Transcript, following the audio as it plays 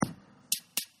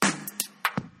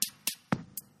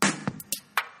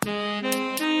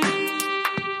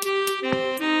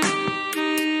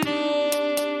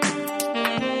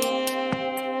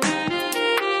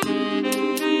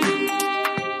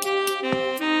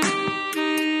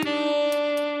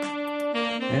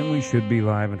And we should be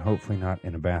live and hopefully not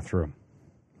in a bathroom.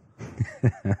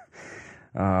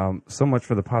 So much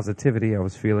for the positivity I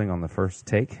was feeling on the first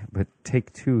take, but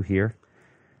take two here.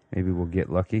 Maybe we'll get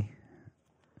lucky.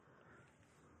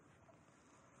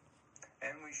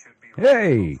 And we should be live,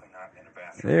 Hey, not in a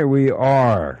bathroom. there we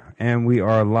are. And we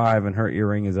are live, and her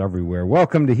earring is everywhere.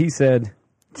 Welcome to He Said.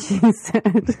 She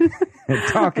said.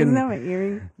 Talking, Isn't that my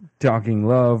earring? talking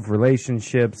love,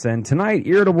 relationships, and tonight,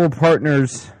 irritable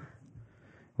partners.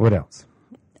 What else?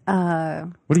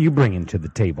 What are you bringing to the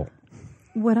table?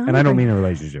 What And I don't mean a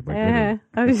relationship. Like I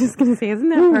was just going to say, isn't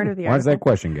that part of the Why is article? that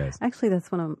question, guys? Actually, that's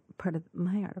part of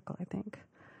my article, I think.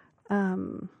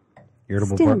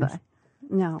 Irritable Stand partners?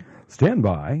 by. No. Stand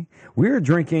by. We're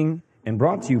drinking and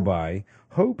brought to you by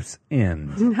Hope's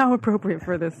End, How appropriate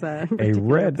for this a particular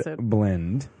red episode.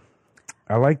 blend.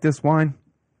 I like this wine.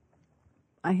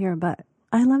 I hear a but.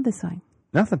 I love this wine.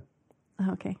 Nothing.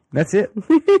 Oh, okay. That's it.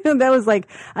 That was like,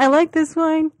 I like this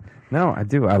wine. No, I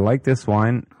do. I like this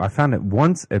wine. I found it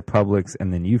once at Publix,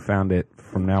 and then you found it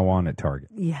from now on at Target.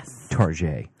 Yes.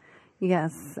 Target.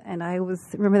 Yes. And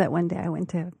remember that one day I went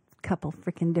to a couple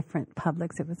freaking different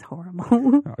Publix. It was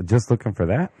horrible. Just looking for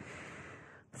that?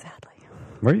 Sadly.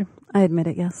 Were you? I admit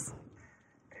it, yes.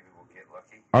 Maybe we'll get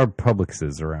lucky. Our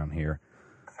Publixes around here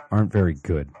aren't very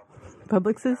good.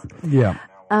 Publix's? Yeah.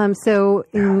 So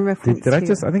in reference Did I to...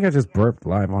 just? I think I just burped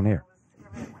live on air.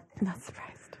 Not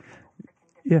surprised.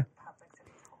 Yeah.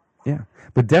 Yeah.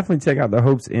 But definitely check out the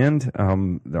Hope's End,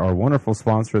 our wonderful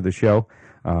sponsor of the show.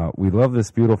 We love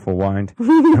this beautiful wine.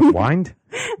 Wine?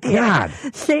 God.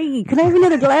 Shay, can I have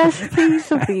another glass,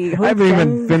 please? Of the I haven't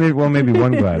even finished. Well, maybe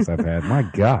one glass I've had. My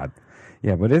God.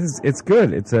 Yeah, but it's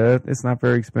good. It's not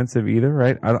very expensive either,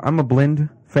 right? I'm a blend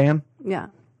fan. Yeah.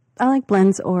 I like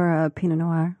blends or a Pinot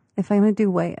Noir. If I'm going to do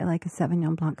white, I like a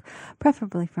Sauvignon Blanc,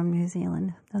 preferably from New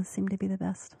Zealand. Those seem to be the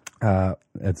best.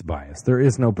 It's biased. There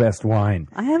is no best wine.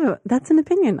 That's an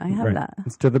opinion. I have Right. that.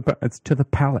 It's to the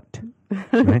palate.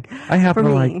 Right? I happen For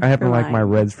to me, like for my mine.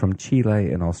 reds from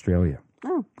Chile and Australia.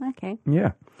 Oh, okay.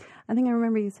 Yeah. I think I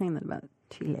remember you saying that about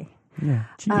Chile. Yeah.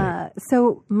 Chile.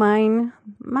 So mine,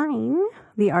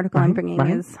 the article I'm bringing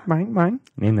is mine.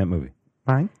 Name that movie.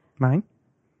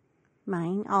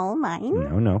 Mine. all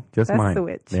mine. No, just That's mine. The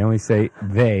Witch. They only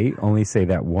say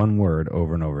that one word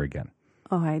over and over again.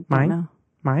 Oh, I don't Mine. know.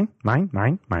 Mine. I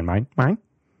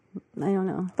don't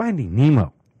know. Finding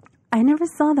Nemo. I never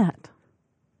saw that.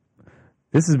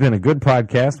 This has been a good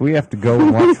podcast. We have to go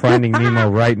and watch Finding Nemo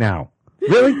right now.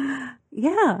 Really?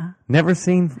 Yeah. Never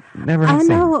seen. Never I seen.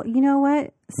 know. You know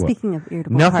what? Speaking of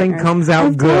irritable Nothing partners, comes out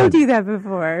I've good. told you that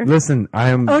before. Listen,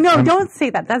 I'm. Oh, no, I'm- don't say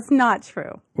that. That's not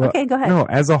true. well, Okay, go ahead. No,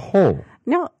 as a whole,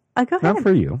 No, go ahead. not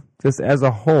for you. Just as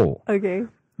a whole, Okay.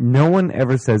 no one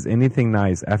ever says anything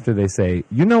nice after they say,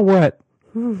 "You know what?"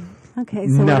 Okay,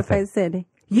 so what if I Nothing. said,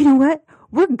 you know what?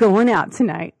 We're going out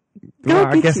tonight. Go Well,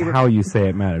 I get guess you- how you say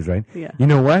it matters, right? Yeah. You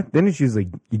know what? Then it's usually,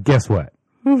 guess what?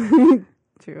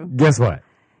 True. Guess what?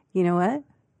 You know what?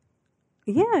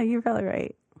 Yeah, you're probably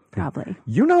right. Probably.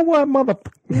 You know what, mother?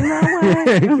 You know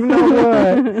what? You know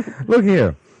what? Look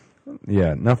here.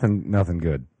 Yeah, nothing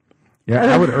good.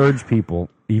 Yeah, I would urge people,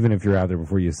 even if you're out there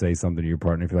before you say something to your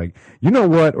partner, if you're like, you know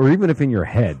what, or even if in your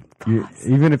head, Pause.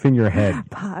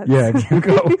 yeah, if you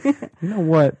go, you know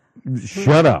what,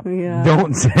 shut up. Yeah.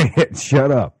 Don't say it.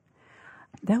 Shut up.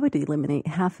 That would eliminate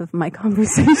half of my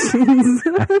conversations.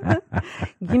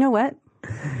 You know what?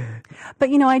 But,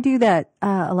 I do that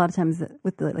a lot of times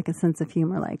with like a sense of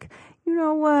humor, like, you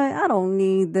know what? I don't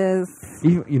need this.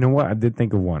 You know what? I did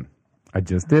think of one. I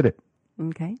just did it.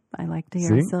 Okay. I like to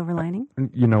hear a See? silver lining.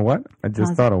 You know what? I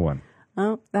just thought of one.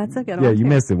 Oh, that's a good one. Yeah, you too.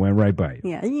 missed it. Went right by you.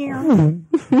 Yeah.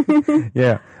 Yeah.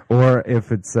 Yeah. Or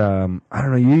if it's, I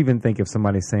don't know, you even think if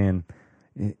somebody's saying,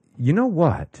 you know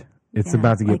what? It's Yeah,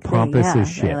 about to get like pompous as they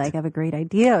shit. like have a great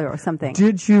idea or something.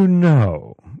 Did you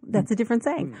know? That's a different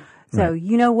saying. So,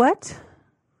 you know what?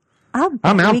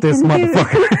 I'm out this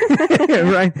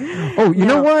motherfucker. Right? Oh, you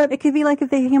know what? It could be like if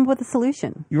they came up with a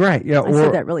solution. You're right. Yeah. I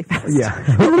said that really fast. Yeah.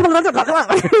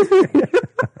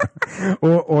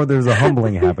 or there's a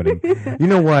humbling happening. You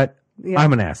know what? Yeah.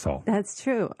 I'm an asshole. That's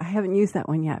true. I haven't used that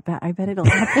one yet, but I bet it'll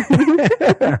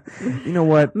happen. You know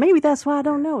what? Maybe that's why I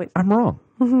don't know it. I'm wrong.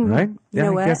 Right? You Yeah,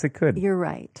 know I what? guess it could. You're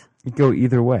right. It go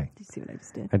either way. Did you see what I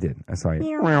just did? I did. I saw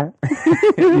you.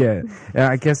 Yeah.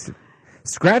 I guess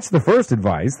scratch the first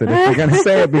advice that if you're going to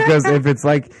say it, because if it's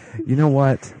like, you know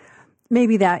what?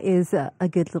 Maybe that is a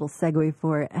good little segue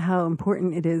for how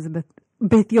important it is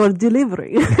with your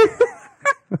delivery.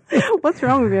 What's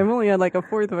wrong with me? I've only had like a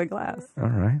fourth of a glass. All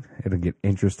right. It'll get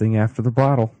interesting after the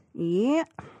bottle. Yeah.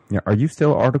 Yeah. Are you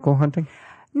still article hunting?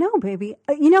 No, baby.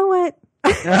 You know what?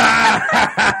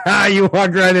 You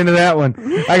walked right into that one.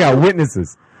 I got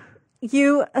witnesses.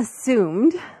 You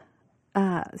assumed.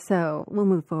 So we'll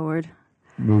move forward.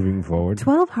 Moving forward.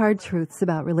 12 hard truths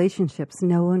about relationships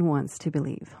no one wants to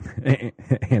believe.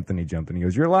 Anthony jumped in. He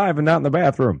goes, "You're live and not in the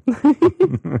bathroom."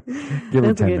 Give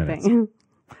her 10 minutes. Thing.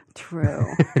 True.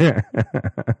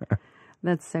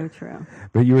 That's so true.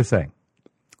 But you were saying?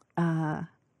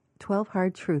 12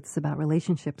 hard truths about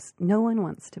relationships no one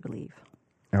wants to believe.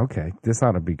 Okay, this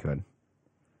ought to be good.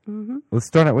 Mm-hmm. Let's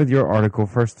start out with your article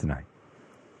first tonight.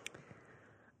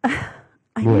 I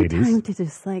need time to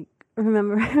just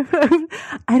remember.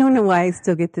 I don't know why I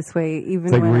still get this way. Even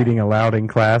it's like when reading aloud in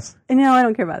class. No, I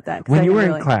don't care about that. When you were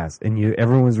in class and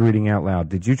everyone was reading out loud,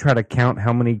 did you try to count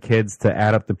how many kids to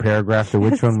add up the paragraph to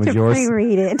which one was yours?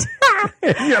 Reread it.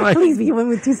 You're like, please be one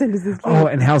with 2 sentences. Oh,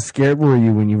 and how scared were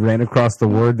you when you ran across the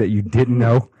word that you didn't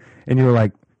know, and you were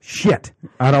like, "Shit!"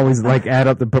 I'd always add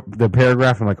up the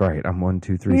paragraph. I'm like, "All right, I'm 1,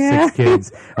 2, 3, 6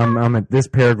 kids. I'm at this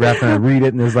paragraph, and I read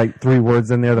it, and there's 3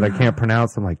 words in there that I can't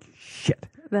pronounce. I'm like, shit."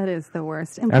 That is the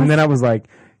worst. And then I was like,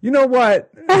 "You know what?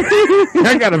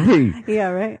 I gotta pee." Yeah,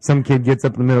 right. Some kid gets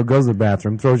up in the middle, goes to the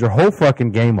bathroom, throws your whole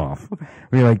fucking game off.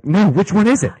 And you're like, "No, which one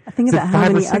is it?" Think is about it how 5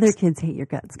 or many 6? other kids hate your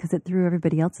guts because it threw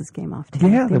everybody else's game off too.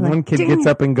 Yeah, the one kid gets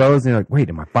up and goes, and you're like, "Wait,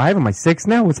 am I 5? Am I 6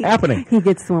 now? What's happening?" He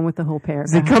gets the one with the whole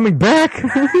paragraph. Is he coming back?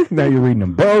 Now you're reading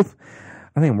them both.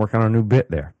 I think I'm working on a new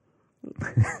bit there.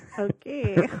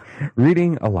 Okay.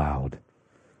 Reading aloud.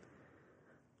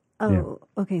 Oh, Yeah.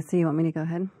 Okay. So you want me to go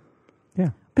ahead? Yeah.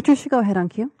 Patricia, go ahead on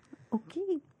cue.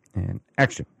 Okay. And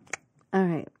action. All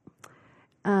right.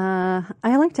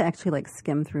 I like to actually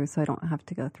skim through, so I don't have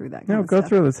to go through that. No, go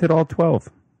through. Let's hit all 12.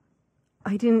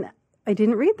 I didn't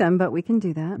read them, but we can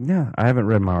do that. Yeah, I haven't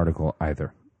read my article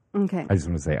either. Okay. I just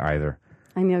want to say either.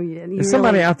 I know you did. If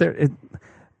somebody out there,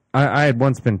 I had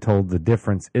once been told the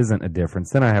difference isn't a difference.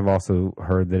 Then I have also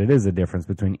heard that it is a difference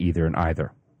between either and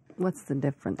either. What's the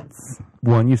difference?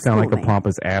 One, you sound like a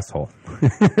pompous asshole.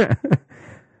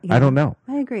 Yeah, I don't know.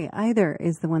 I agree. Either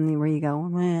is the one where you go,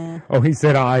 meh. Oh, he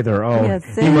said either. Oh, Yes,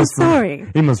 I'm sorry.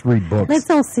 He must read books. Let's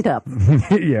all sit up.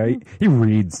 Yeah, he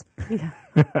reads. Yeah.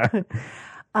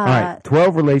 All right,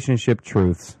 12 relationship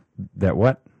truths that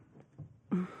what?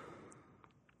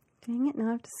 Dang it, now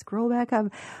I have to scroll back up.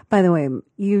 By the way,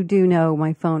 you do know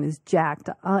my phone is jacked.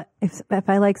 If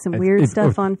I like some weird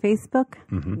stuff on Facebook,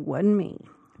 wasn't me.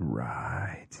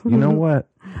 Right. You know what?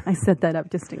 I set that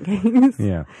up just in case.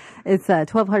 Yeah. It's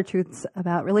 12 hard truths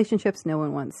about relationships no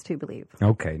one wants to believe.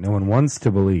 Okay, no one wants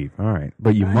to believe. All right,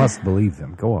 but you must believe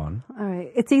them. Go on. All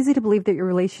right. It's easy to believe that your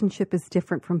relationship is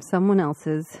different from someone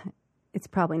else's. It's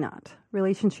probably not.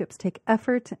 Relationships take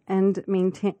effort and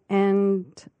maintain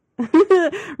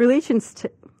Relationships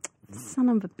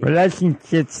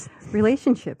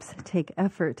take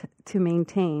effort to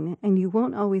maintain, and you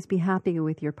won't always be happy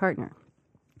with your partner.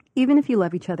 Even if you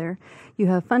love each other, you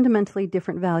have fundamentally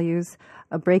different values.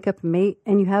 A breakup may be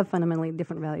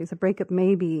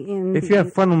in. If you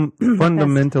have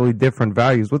fundamentally different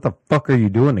values, what the fuck are you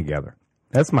doing together?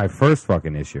 That's my first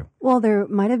fucking issue. Well, there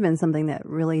might have been something that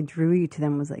really drew you to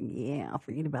them. Was like, yeah, I'll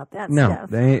forget about that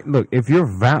stuff. No, look. If your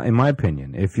in my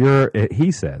opinion,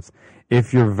 he says,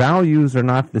 if your values are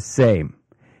not the same,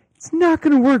 it's not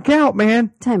going to work out,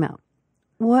 man. Time out.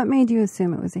 What made you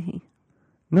assume it was a he?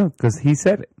 No, because he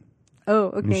said it.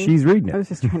 Oh, okay. She's reading it. I was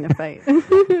just trying to fight.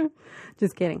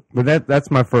 Just kidding. But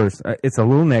that's my first. It's a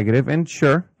little negative, and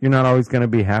sure, you're not always going to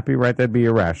be happy, right? That'd be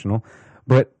irrational.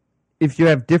 But if you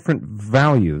have different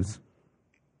values,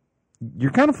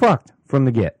 you're kind of fucked from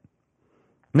the get.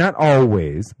 Not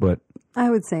always, but I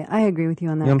would say I agree with you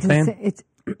on that. You know what I'm saying? It's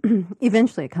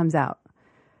eventually it comes out,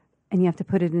 and you have to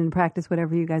put it in practice.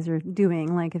 Whatever you guys are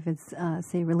doing, like if it's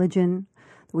say religion,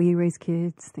 the way you raise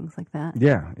kids, things like that.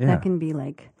 Yeah. That can be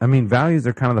like. I mean, values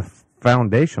are kind of the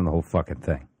foundation of the whole fucking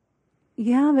thing.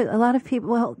 Yeah, but a lot of people.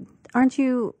 Well, aren't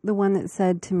you the one that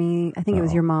said to me? I think it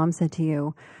was your mom said to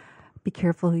you, "Be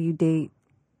careful who you date."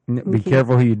 Be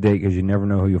careful who you date because you never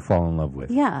know who you'll fall in love with.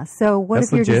 Yeah. So what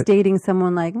if you're just dating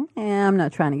someone like, I'm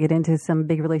not trying to get into some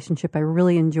big relationship. I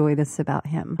really enjoy this about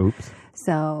him. Oops.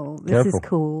 So this is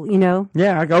cool, you know?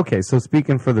 Yeah. Okay. So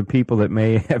speaking for the people that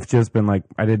may have just been like,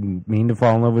 I didn't mean to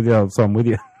fall in love with you, so I'm with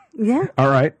you. Yeah. All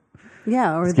right.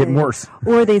 Yeah. Or it's getting worse.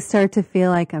 Or they start to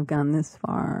feel like I've gone this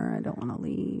far. I don't want to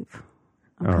leave.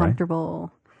 I'm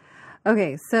comfortable. Right.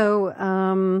 Okay.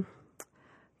 So,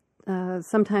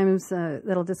 sometimes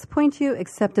that'll disappoint you,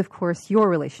 except, of course, your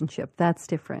relationship. That's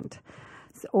different.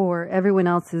 Or everyone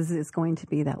else's is going to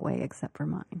be that way except for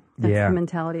mine. That's the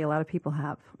mentality a lot of people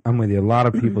have. I'm with you. A lot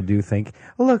of people do think,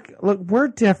 look, we're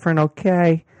different,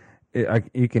 okay?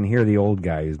 you can hear the old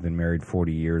guy who's been married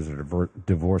 40 years or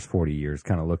divorced 40 years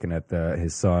kind of looking at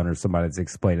his son or somebody that's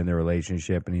explaining their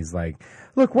relationship, and he's like,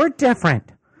 look, we're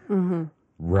different. Mm-hmm.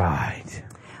 Right.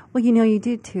 Well, you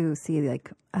do too see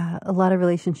like a lot of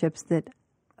relationships that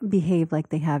behave like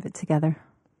they have it together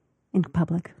in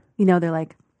public. They're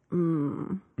like,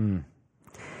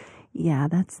 yeah,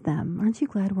 that's them. Aren't you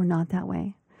glad we're not that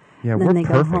way? Yeah, and then they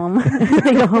perfect. go home.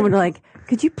 They go home and they're like,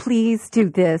 could you please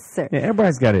do this? Yeah,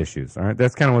 everybody's got issues, all right?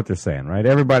 That's kind of what they're saying, right?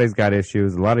 Everybody's got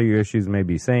issues. A lot of your issues may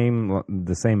be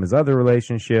the same as other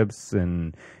relationships,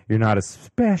 and you're not as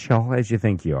special as you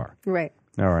think you are. Right.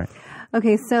 All right.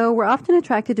 Okay, so we're often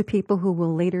attracted to people who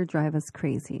will later drive us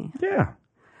crazy. Yeah.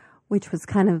 Which was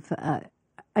kind of...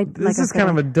 this is kind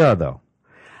of a duh, though.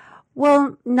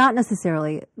 Well, not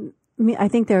necessarily. I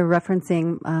think they're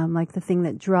referencing like the thing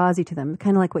that draws you to them,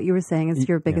 kind of like what you were saying is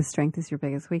your biggest strength is your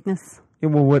biggest weakness. Yeah,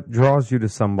 well, what draws you to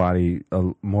somebody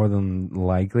more than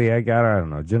likely, I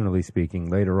don't know, generally speaking,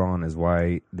 later on is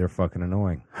why they're fucking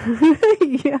annoying.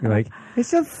 Yeah. You're like, it's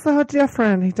just so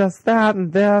different. He does that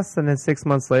and this, and then 6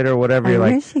 months later or whatever, I you're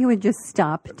like... wish he would just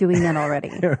stop doing that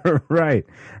already. Right.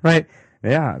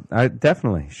 Yeah,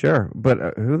 definitely, sure.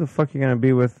 But who the fuck are you going to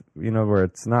be with, where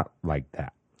it's not like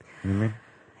that? You know what I mean?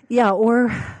 Yeah, or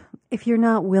if you're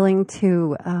not willing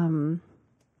to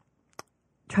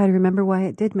try to remember why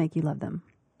it did make you love them.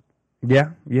 Yeah,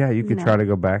 you could try to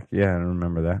go back. Yeah, and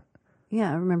remember that.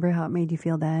 Yeah, remember how it made you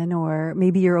feel then, or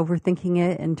maybe you're overthinking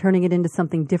it and turning it into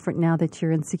something different now that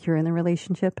you're insecure in the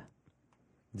relationship.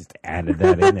 Just added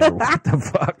that in there. What the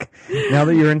fuck? Now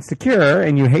that you're insecure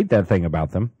and you hate that thing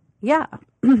about them. Yeah.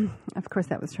 Of course,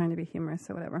 that was trying to be humorous,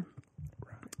 so whatever.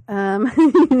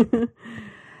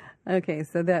 Okay,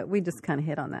 so that we just kind of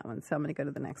hit on that one, so I'm going to go to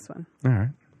the next one. All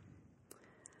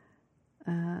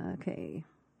right. Okay.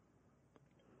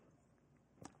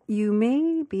 You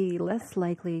may be less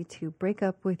likely to break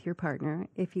up with your partner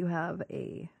if you have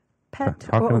a pet.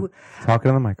 Talking to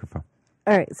the microphone.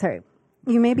 All right, sorry.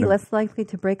 You may be less likely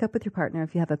to break up with your partner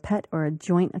if you have a pet or a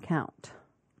joint account.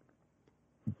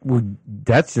 Well,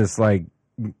 that's just like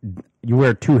you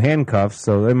wear two handcuffs,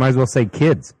 so they might as well say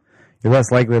kids. You're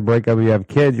less likely to break up if you have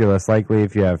kids. You're less likely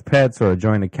if you have pets or a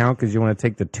joint account because you want to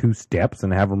take the 2 steps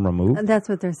and have them removed. That's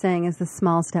what they're saying is the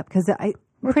small step because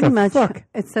What pretty the much fuck?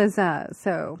 it says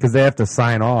so. Because they have to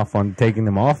sign off on taking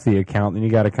them off the account, and you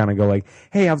got to kind of go like,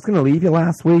 hey, I was going to leave you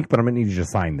last week, but I'm going to need you to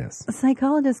sign this.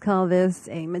 Psychologists call this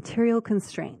a material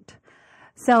constraint.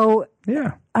 So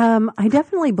Yeah. I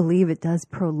definitely believe it does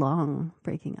prolong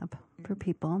breaking up for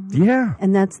people. Yeah.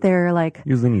 And that's their like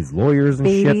Usually needs lawyers and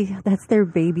baby. shit. That's their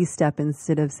baby step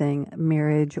instead of saying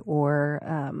marriage or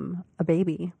a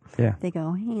baby. Yeah. They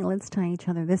go, hey, let's tie each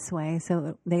other this way,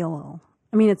 so they'll.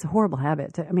 I mean, it's a horrible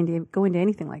habit. Do you go into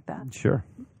anything like that? Sure.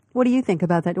 What do you think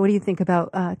about that? What do you think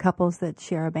about couples that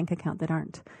share a bank account that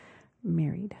aren't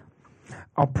married?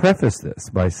 I'll preface this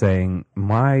by saying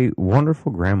my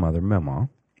wonderful grandmother, Mama,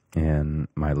 and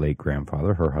my late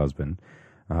grandfather, her husband,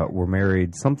 were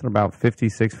married something about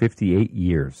 56, 58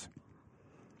 years.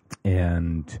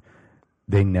 And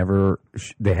they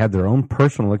had their own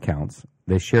personal accounts.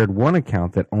 They shared one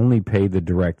account that only paid the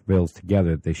direct bills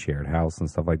together. They shared house and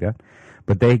stuff like that.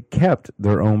 But they kept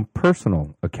their own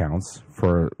personal accounts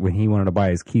for when he wanted to buy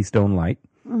his Keystone Light.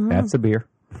 Mm-hmm. That's a beer.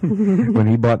 When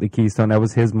he bought the Keystone, that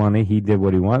was his money. He did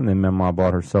what he wanted, and then Mama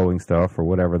bought her sewing stuff or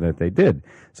whatever that they did.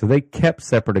 So they kept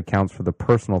separate accounts for the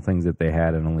personal things that they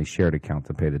had and only shared accounts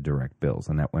to pay the direct bills,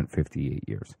 and that went 58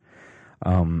 years.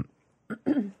 I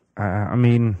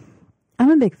mean... I'm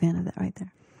a big fan of that right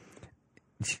there.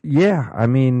 Yeah, I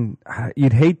mean,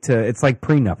 you'd hate to, it's like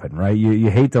prenupping, right? You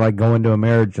hate to like go into a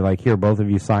marriage, you're like, here, both of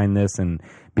you sign this, and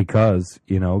because,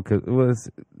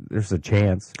 there's a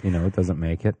chance, it doesn't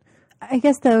make it. I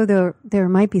guess, though, there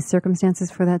might be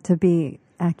circumstances for that to be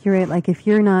accurate. Like, if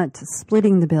you're not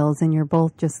splitting the bills and you're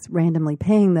both just randomly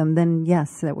paying them, then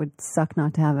yes, that would suck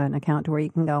not to have an account to where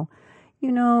you can go,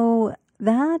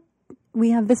 that we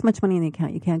have this much money in the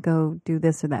account. You can't go do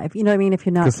this or that. If you know what I mean? If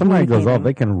you're not, because somebody goes off,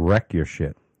 they can wreck your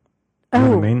shit. You know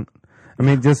what I mean? I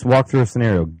mean, just walk through a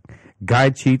scenario.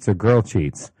 Guy cheats or girl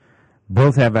cheats.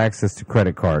 Both have access to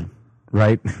credit card,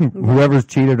 right? Whoever's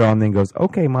cheated on then goes,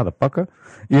 okay, motherfucker.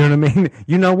 You know what I mean?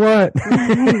 You know what?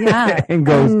 Yeah. And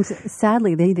goes. And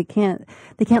sadly, they can't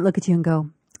look at you and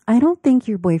go, I don't think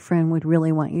your boyfriend would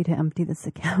really want you to empty this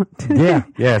account. Yeah,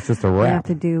 it's just a You have wrap.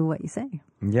 to do what you say.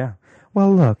 Yeah.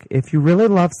 Well, look, if you really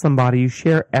love somebody, you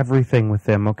share everything with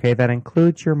them, okay? That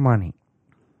includes your money.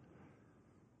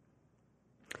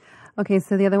 Okay,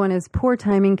 so the other one is poor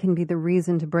timing can be the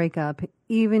reason to break up,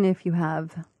 even if you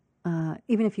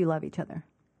love each other.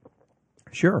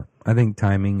 Sure. I think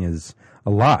timing is a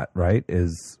lot, right?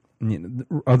 Is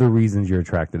other reasons you're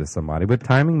attracted to somebody, but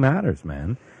timing matters,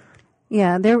 man.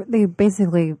 Yeah, they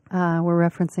basically were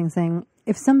referencing saying,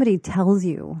 if somebody tells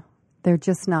you they're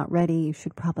just not ready, you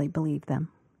should probably believe them.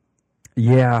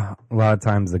 Yeah, a lot of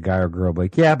times the guy or girl will be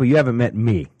like, yeah, but you haven't met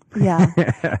me. Yeah,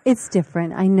 it's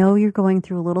different. I know you're going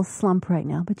through a little slump right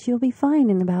now, but you'll be fine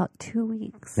in about 2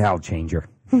 weeks. That'll change her.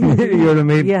 You know what I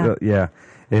mean? Yeah. Yeah.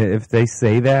 If they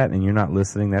say that and you're not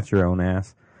listening, that's your own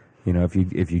ass. You know,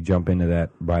 if you jump into that,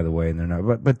 by the way, and they're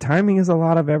not. But timing is a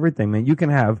lot of everything, man. You can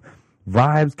have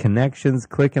vibes, connections,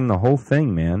 clicking, the whole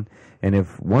thing, man. And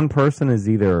if one person is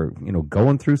either,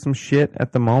 going through some shit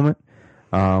at the moment,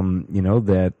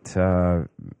 that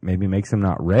maybe makes them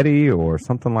not ready or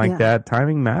something like that,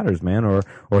 timing matters, man.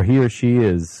 Or he or she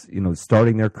is,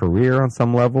 starting their career on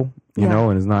some level, you know,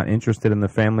 and is not interested in the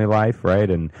family life, right?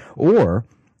 Or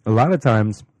a lot of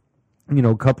times,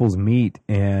 couples meet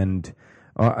and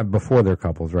before they're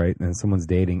couples, right? And someone's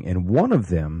dating, and one of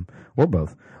them, or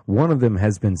both, one of them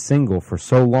has been single for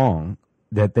so long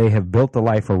that they have built a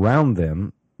life around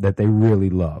them that they really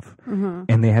love. Mm-hmm.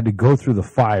 And they had to go through the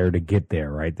fire to get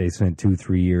there, right? They spent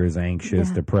 2-3 years anxious,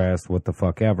 depressed, what the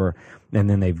fuck ever. And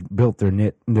then they've built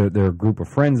their group of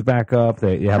friends back up.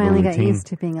 They have finally a routine. Got used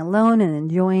to being alone and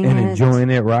enjoying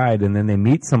it, right? And then they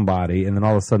meet somebody, and then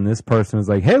all of a sudden this person is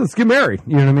like, hey, let's get married.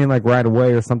 You know what I mean? Like right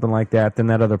away or something like that. Then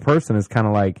that other person is kind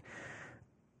of like,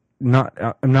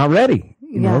 I'm not ready.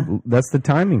 You know, that's the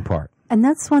timing part. And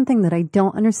that's one thing that I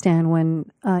don't understand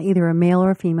when either a male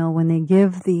or a female, when they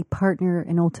give the partner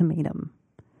an ultimatum.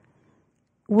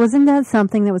 Wasn't that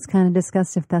something that was kind of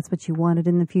discussed if that's what you wanted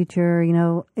in the future?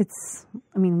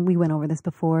 We went over this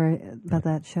before about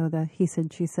that show, the He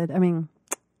Said, She Said.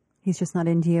 He's just not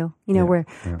into you. Where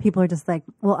people are just like,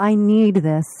 well, I need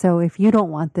this. So if you don't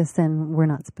want this, then we're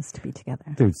not supposed to be together.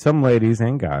 Dude, some ladies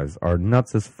and guys are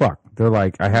nuts as fuck. They're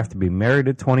like, I have to be married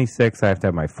at 26. I have to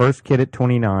have my first kid at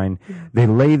 29. Mm-hmm. They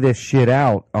lay this shit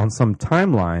out on some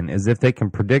timeline as if they can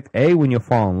predict, when you'll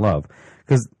fall in love.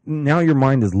 Because now your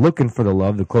mind is looking for the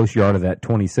love the closer you are to that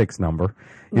 26 number.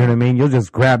 You know what I mean? You'll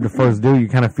just grab the first dude you're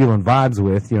kind of feeling vibes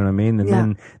with, you know what I mean?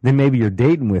 And then maybe you're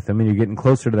dating with them and you're getting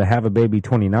closer to the have a baby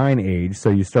 29 age.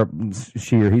 So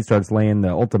she or he starts laying the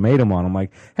ultimatum on him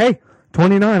like, hey,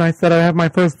 29, I said I have my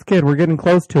first kid. We're getting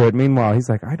close to it. Meanwhile, he's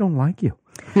like, I don't like you.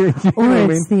 You know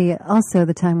or it's also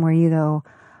the time where you go,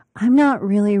 I'm not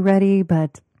really ready,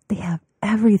 but they have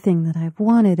everything that I've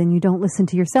wanted, and you don't listen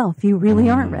to yourself. You really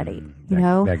aren't ready.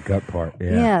 That gut part.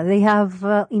 Yeah, they have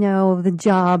the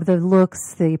job, the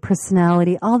looks, the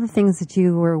personality, all the things that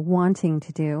you were wanting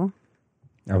to do.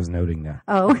 I was noting that.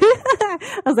 Oh,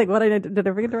 I was like, what? Did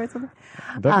I forget to write something?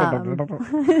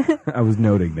 I was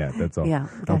noting that. That's all. Yeah.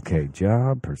 Gotcha. Okay.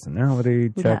 Job,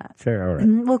 personality, check. All right.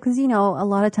 Well, because a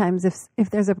lot of times, if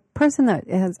there's a person that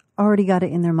has already got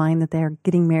it in their mind that they're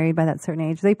getting married by that certain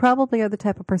age, they probably are the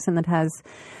type of person that has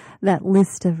that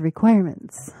list of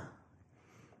requirements.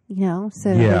 So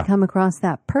they come across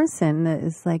that person that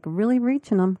is like really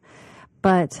reaching them,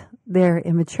 but they're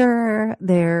immature.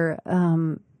 They're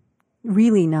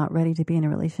really not ready to be in a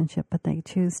relationship, but they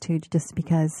choose to just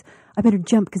because I better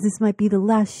jump because this might be the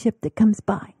last ship that comes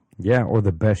by. Yeah, or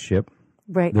the best ship.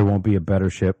 Right. There won't be a better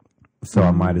ship, so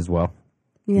I might as well.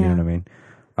 Yeah. You know what I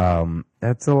mean?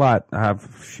 That's a lot. I've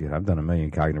done a million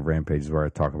cognitive rampages where I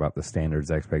talk about the standards,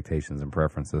 expectations, and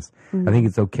preferences. Mm-hmm. I think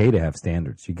it's okay to have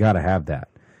standards. You got to have that.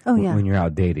 Oh, yeah. When you're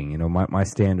out dating. My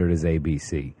standard is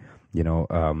ABC.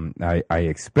 I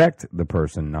expect the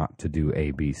person not to do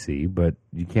ABC, but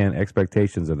you can't.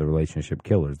 Expectations are the relationship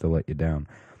killers. They'll let you down.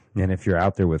 And if you're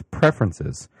out there with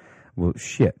preferences, well,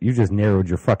 shit, you just narrowed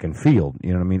your fucking field. You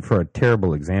know what I mean? For a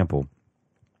terrible example,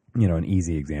 an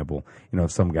easy example,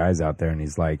 if some guy's out there and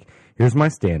he's like, here's my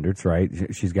standards, right?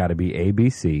 She's got to be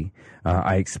ABC.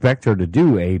 I expect her to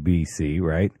do ABC,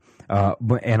 right?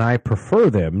 And I prefer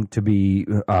them to be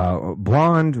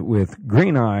blonde with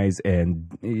green eyes, and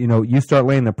you start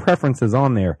laying the preferences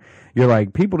on there. You're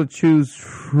like, people to choose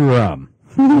from.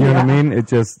 You know what I mean? It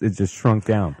just shrunk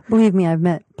down. Believe me, I've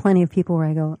met plenty of people where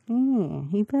I go,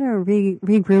 you better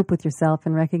regroup with yourself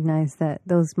and recognize that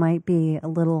those might be a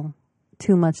little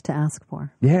too much to ask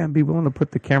for. Yeah, and be willing to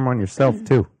put the camera on yourself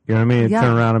too. You know what I mean?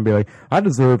 Turn around and be like, I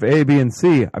deserve A, B, and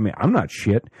C. I mean, I'm not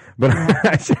shit, but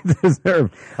I should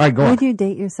deserve. All right, go on. Would you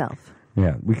date yourself?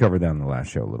 Yeah, we covered that in the last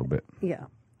show a little bit. Yeah.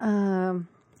 I'd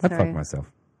fuck myself.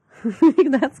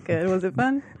 That's good. Was it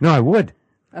fun? No, I would.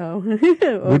 Oh.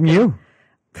 Okay. Wouldn't you?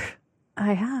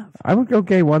 I have. I would go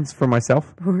gay once for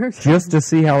myself, just to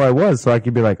see how I was, so I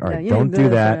could be like, all right, don't do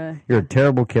that. You're a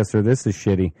terrible kisser. This is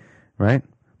shitty, right?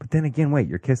 But then again, wait,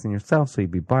 you're kissing yourself, so you'd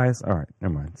be biased. All right,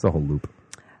 never mind. It's a whole loop.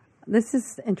 This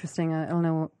is interesting. I don't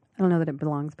know that it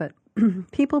belongs, but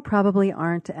people probably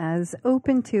aren't as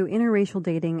open to interracial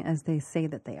dating as they say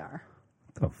that they are.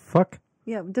 The fuck?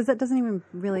 Yeah, doesn't even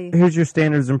really. Here's your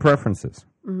standards and preferences.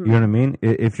 You know what I mean?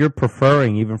 If you're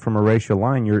preferring even from a racial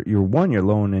line, you're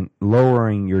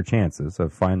lowering your chances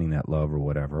of finding that love or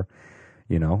whatever.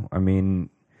 You know, I mean,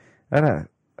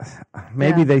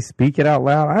 maybe they speak it out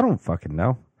loud. I don't fucking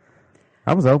know.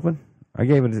 I was open. I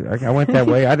gave it. I went that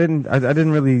way. I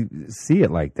didn't really see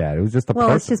it like that. It was just a. Well,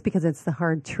 person. It's just because it's the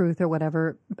hard truth or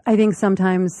whatever. I think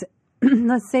sometimes,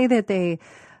 let's say that they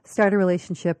start a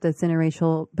relationship that's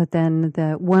interracial, but then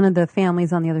one of the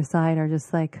families on the other side are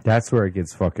just like, that's where it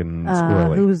gets fucking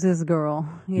squirrely. Who's this girl?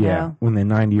 You know? When the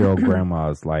 90-year-old grandma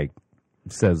is like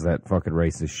says that fucking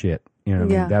racist shit. You know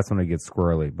what I mean? That's when it gets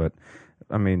squirrely. But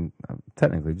I mean,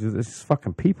 technically, it's just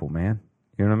fucking people, man.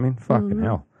 You know what I mean? Fucking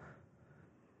hell.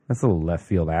 That's a little left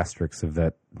field asterisk of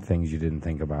that things you didn't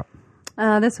think about.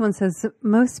 This one says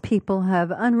most people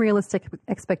have unrealistic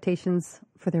expectations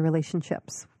for their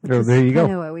relationships. Oh, there you go.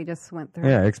 Kind of what we just went through.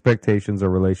 Yeah, expectations are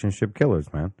relationship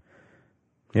killers, man.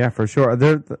 Yeah, for sure.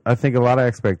 I think a lot of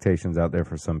expectations out there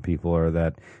for some people are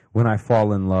that when I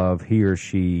fall in love, he or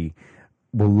she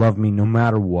will love me no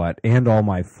matter what and all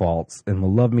my faults and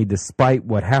will love me despite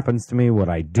what happens to me, what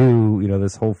I do, you know,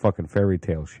 this whole fucking fairy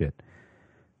tale shit.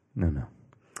 No.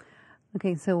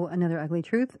 Okay, so another ugly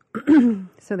truth.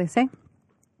 So they say,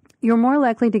 you're more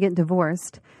likely to get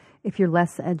divorced if you're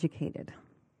less educated.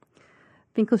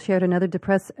 Finkel shared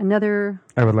another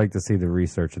I would like to see the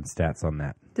research and stats on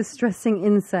that. Distressing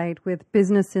insight with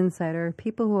Business Insider.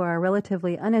 People who are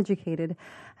relatively uneducated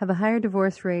have a higher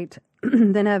divorce rate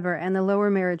than ever and a lower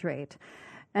marriage rate.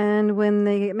 And when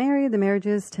they get married, the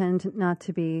marriages tend not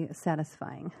to be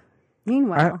satisfying.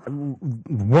 Meanwhile,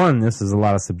 this is a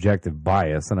lot of subjective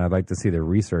bias, and I'd like to see the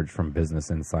research from Business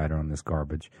Insider on this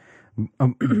garbage.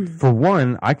 For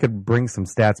one, I could bring some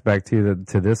stats back to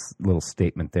this little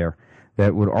statement there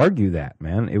that would argue that,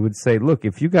 man. It would say, look,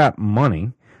 if you got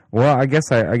money, well, I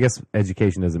guess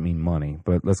education doesn't mean money,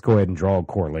 but let's go ahead and draw a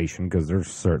correlation because they're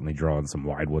certainly drawing some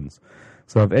wide ones.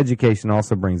 So if education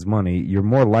also brings money, you're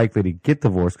more likely to get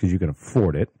divorced because you can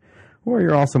afford it. Or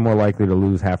you're also more likely to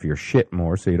lose half of your shit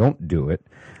more, so you don't do it.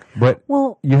 But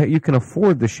you can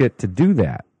afford the shit to do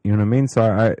that. You know what I mean? So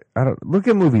I don't look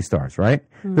at movie stars, right?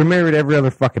 Mm-hmm. They're married every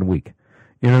other fucking week.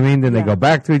 You know what I mean? Then they go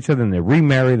back to each other, and they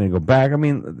remarry, and they go back. I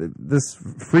mean, this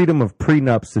freedom of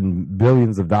prenups and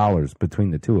billions of dollars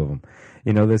between the two of them.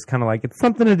 You know, there's kind of like, it's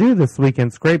something to do this weekend.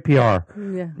 It's great PR.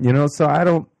 Yeah. You know, so I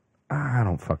don't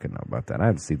fucking know about that. I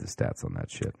have to see the stats on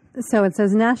that shit. So it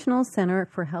says National Center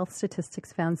for Health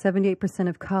Statistics found 78%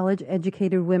 of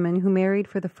college-educated women who married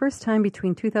for the first time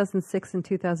between 2006 and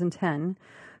 2010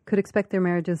 could expect their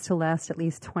marriages to last at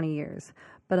least 20 years.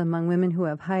 But among women who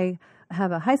have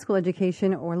a high school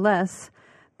education or less,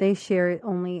 they share it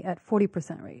only at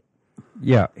 40% rate.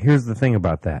 Yeah, here's the thing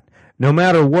about that. No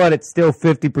matter what, it's still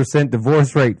 50%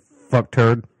 divorce rate,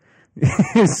 fuckturd.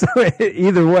 So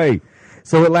either way.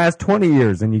 So it lasts 20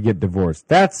 years and you get divorced.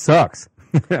 That sucks.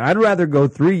 I'd rather go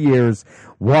 3 years,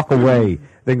 walk away,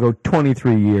 than go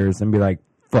 23 years and be like,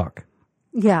 fuck.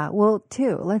 Yeah, well,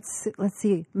 too. Let's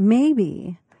see.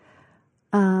 Maybe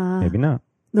not.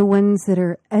 The ones that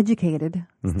are educated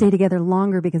stay together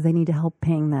longer because they need to help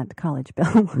paying that college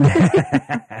bill.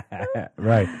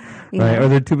 Right. Or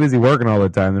they're too busy working all the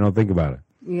time. They don't think about it.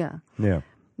 Yeah.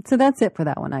 So that's it for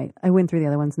that one. I went through the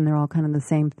other ones, and they're all kind of the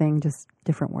same thing, just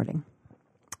different wording.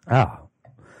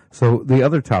 So the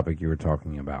other topic you were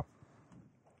talking about.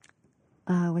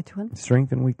 Which one?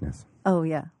 Strength and weakness. Oh,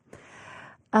 yeah.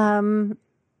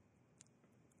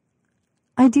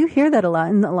 I do hear that a lot.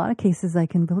 In a lot of cases, I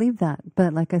can believe that.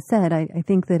 But like I said, I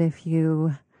think that if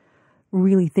you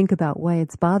really think about why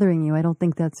it's bothering you, I don't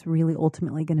think that's really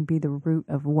ultimately going to be the root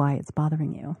of why it's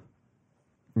bothering you.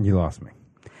 You lost me.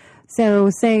 So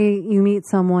say you meet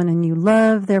someone and you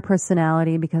love their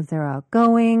personality because they're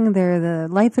outgoing, they're the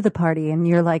life of the party, and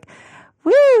you're like,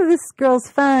 woo, this girl's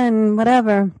fun,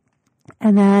 whatever.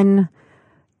 And then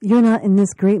you're not in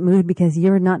this great mood because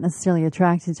you're not necessarily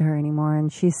attracted to her anymore,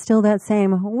 and she's still that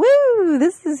same, woo,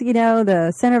 this is,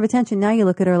 the center of attention. Now you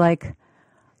look at her like,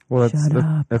 well, shut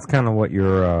up. That's kind of what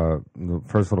your the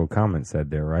first little comment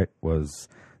said there, right? Was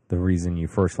the reason you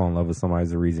first fall in love with somebody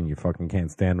is the reason you fucking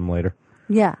can't stand them later.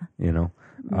 Yeah.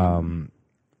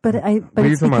 But I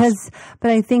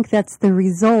think that's the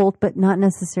result, but not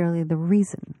necessarily the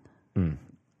reason.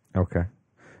 Okay.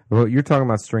 Well, you're talking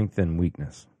about strength and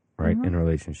weakness, right? In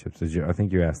relationships. I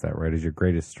think you asked that, right? Is your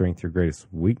greatest strength your greatest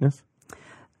weakness?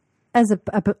 as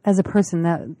a person,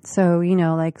 that, so, you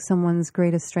know, like someone's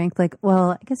greatest strength, like,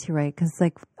 well, I guess you're right, because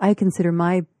like I consider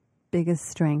my biggest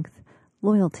strength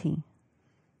loyalty.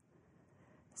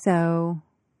 So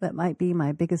that might be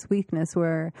my biggest weakness,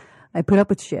 where I put up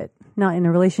with shit, not in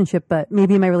a relationship, but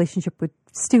maybe in my relationship with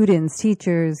students,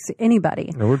 teachers,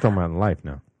 anybody. No, we're talking about in life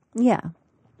now. Yeah.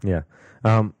 Yeah.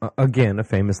 Again, a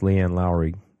famous Leanne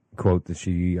Lowry quote that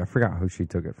I forgot who she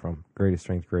took it from. Greatest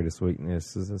strength, greatest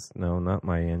weakness. No, not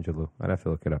Maya Angelou. I'd have to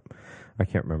look it up. I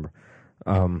can't remember.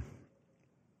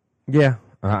 Yeah.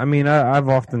 I mean, I've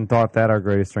often thought that our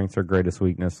greatest strengths are greatest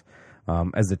weakness.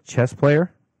 As a chess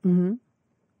player,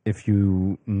 if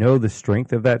you know the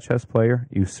strength of that chess player,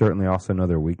 you certainly also know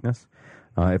their weakness.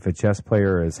 If a chess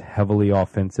player is heavily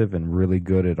offensive and really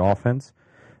good at offense,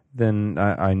 then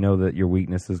I know that your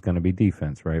weakness is going to be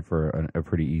defense, right? For a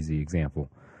pretty easy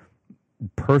example.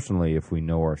 Personally, if we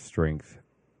know our strength,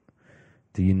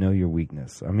 do you know your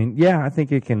weakness? I mean, yeah, I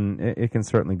think it can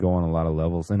certainly go on a lot of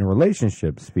levels. In a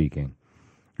relationship speaking,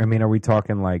 I mean, are we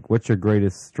talking like, what's your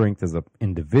greatest strength as an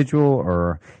individual?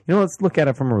 Or, you know, let's look at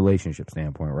it from a relationship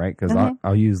standpoint, right? Because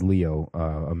I'll use Leo,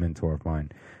 a mentor of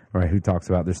mine, right, who talks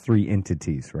about there's three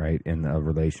entities, right, in a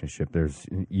relationship. There's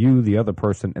you, the other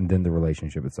person, and then the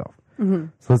relationship itself. So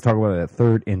let's talk about that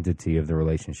third entity of the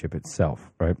relationship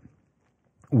itself, right?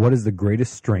 What is the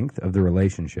greatest strength of the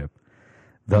relationship?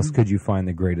 Thus, could you find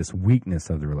the greatest weakness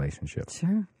of the relationship?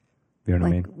 Sure. You know what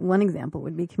I mean? One example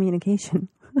would be communication.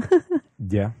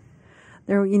 Yeah.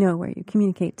 There, you know, where you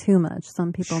communicate too much.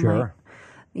 Some people might,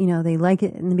 you know, they like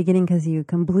it in the beginning because you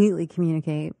completely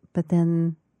communicate, but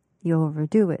then you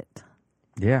overdo it.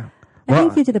 Yeah. I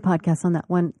think you did a podcast on that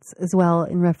once as well,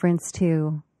 in reference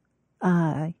to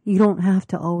you don't have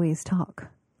to always talk.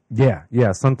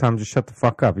 Yeah. Sometimes just shut the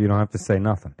fuck up. You don't have to say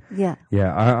nothing. Yeah.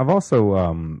 Yeah. I've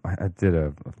also, I did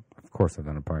of course I've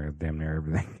done a podcast, damn near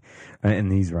everything in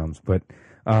these realms, but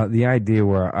the idea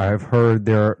where I've heard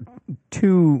there are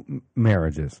 2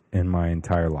 marriages in my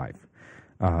entire life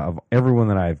of everyone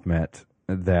that I've met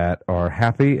that are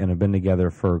happy and have been together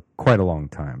for quite a long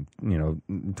time, you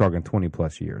know, talking 20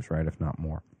 plus years, right, if not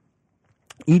more.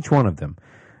 Each one of them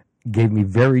gave me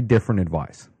very different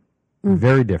advice,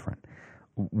 very different.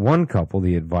 One couple,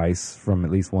 the advice from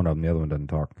at least one of them, the other one doesn't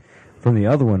talk, from the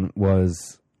other one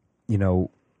was, you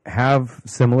know, have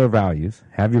similar values,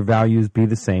 have your values be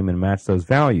the same and match those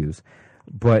values,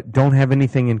 but don't have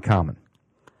anything in common.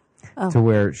 To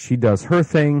where she does her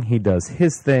thing, he does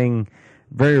his thing.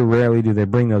 Very rarely do they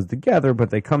bring those together, but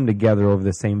they come together over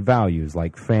the same values,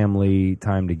 like family,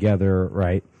 time together,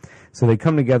 right? So they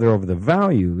come together over the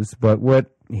values, but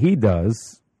what he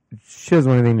does, she doesn't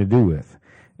want anything to do with,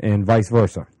 and vice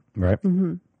versa, right?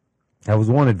 That was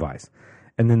one advice.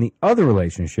 And then the other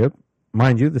relationship,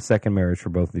 mind you, the second marriage for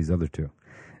both of these other 2,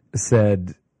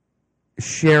 said,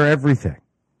 share everything.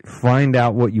 Find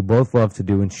out what you both love to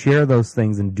do and share those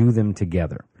things and do them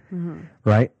together,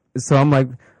 right? So I'm like,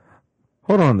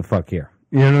 hold on the fuck here.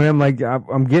 You know what I mean? I'm like,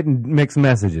 I'm getting mixed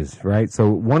messages, right?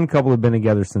 So one couple have been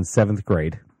together since 7th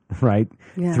grade, right?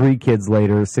 Yeah. 3 kids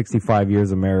later, 65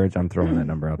 years of marriage. I'm throwing that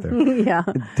number out there. Yeah.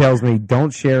 It tells me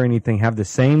don't share anything. Have the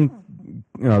same,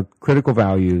 you know, critical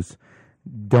values.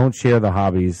 Don't share the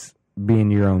hobbies. Be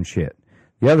in your own shit.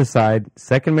 The other side,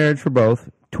 second marriage for both,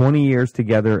 20 years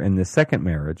together in the second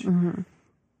marriage.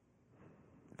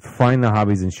 Find the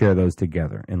hobbies and share those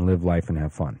together and live life and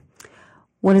have fun.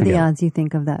 What are the odds you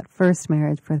think of that first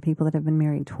marriage for the people that have been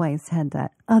married twice had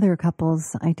that other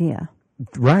couple's idea?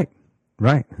 Right.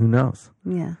 Who knows?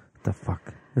 Yeah. What the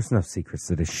fuck? There's no secrets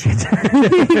to this shit.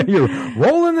 You're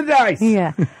rolling the dice.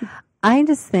 Yeah. I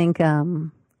just think,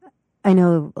 I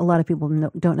know a lot of people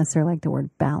don't necessarily like the word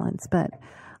balance, but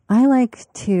I like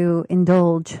to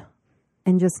indulge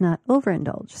and just not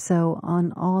overindulge. So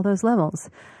on all those levels,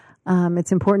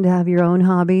 it's important to have your own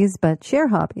hobbies, but share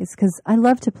hobbies, because I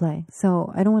love to play.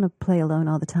 So I don't want to play alone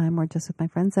all the time or just with my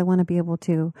friends. I want to be able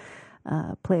to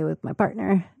play with my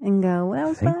partner and go, well, that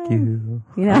was fun. Thank you.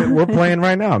 You know? I mean, we're playing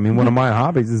right now. I mean, one of my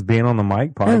hobbies is being on the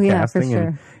mic, podcasting, oh, yeah, for sure.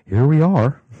 And here we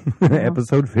are,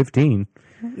 episode 15.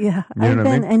 Yeah, you know what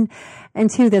I mean? And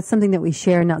too, that's something that we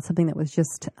share, not something that was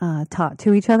just taught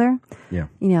to each other. Yeah,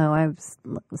 you know,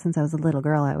 since I was a little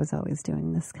girl, I was always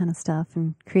doing this kind of stuff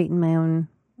and creating my own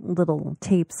little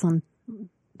tapes on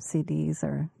CDs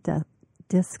or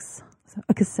discs,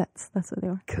 cassettes. That's what they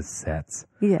were. Cassettes.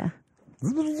 Yeah. I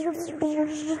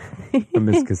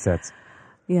miss cassettes.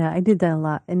 Yeah, I did that a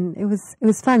lot, and it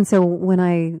was fun. So when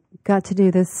I got to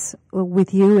do this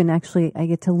with you, and actually I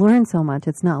get to learn so much.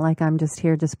 It's not like I'm just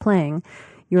here just playing.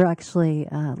 You're actually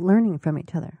learning from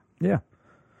each other. Yeah.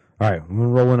 All right, we're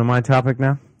rolling to my topic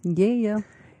now. Yeah.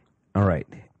 All right.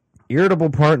 Irritable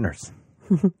partners.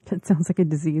 That sounds like a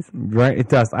disease. Right? It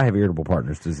does. I have irritable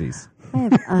partners disease, I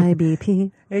have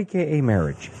IBP. a.k.a.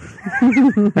 marriage.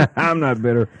 I'm not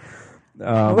bitter.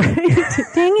 Dang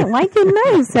it. Why couldn't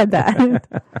I have said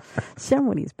that?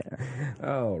 Somebody's better.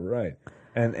 Oh, right.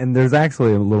 And there's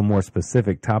actually a little more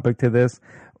specific topic to this.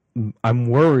 I'm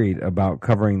worried about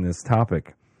covering this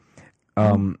topic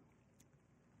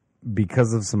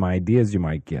because of some ideas you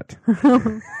might get.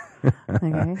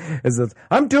 Okay.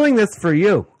 I'm doing this for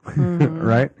you,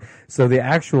 right? So the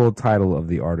actual title of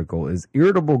the article is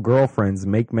Irritable Girlfriends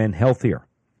Make Men Healthier,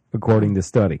 according to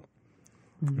study.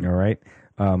 All right.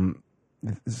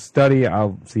 Study,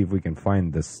 I'll see if we can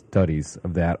find the studies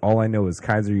of that. All I know is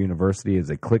Kaiser University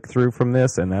is a click-through from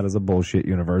this, and that is a bullshit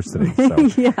university. So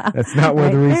that's not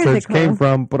where the research came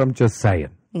from, but I'm just saying.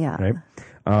 Yeah.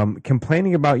 Right?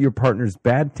 Complaining about your partner's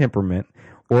bad temperament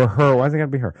or her, why is it got to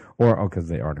be her? Or, because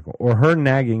the article. Or her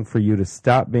nagging for you to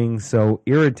stop being so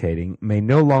irritating may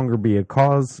no longer be a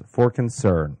cause for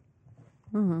concern.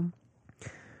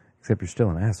 Except you're still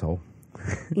an asshole.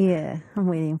 Yeah, I'm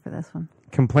waiting for this one.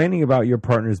 Complaining about your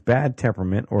partner's bad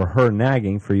temperament or her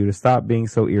nagging for you to stop being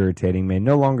so irritating may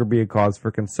no longer be a cause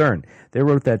for concern. They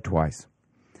wrote that twice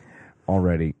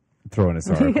already, throwing this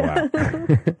article out.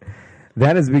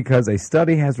 That is because a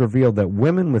study has revealed that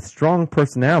women with strong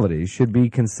personalities should be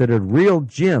considered real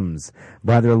gems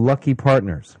by their lucky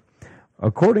partners.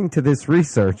 According to this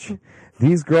research,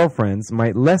 these girlfriends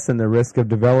might lessen the risk of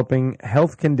developing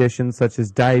health conditions such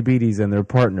as diabetes in their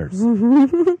partners.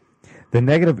 The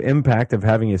negative impact of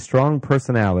having a strong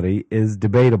personality is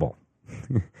debatable.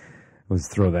 Let's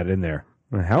throw that in there.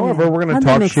 However, we're going to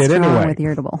talk shit anyway. With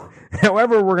irritable.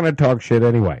 However, we're going to talk shit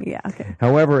anyway. Yeah, okay.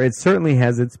 However, it certainly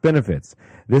has its benefits.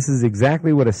 This is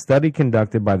exactly what a study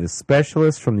conducted by the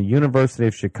specialists from the University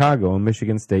of Chicago and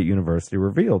Michigan State University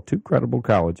revealed, two credible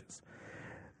colleges.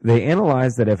 They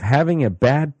analyzed that if having a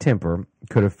bad temper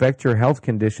could affect your health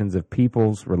conditions of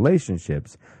people's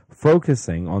relationships,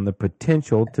 focusing on the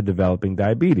potential to developing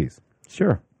diabetes.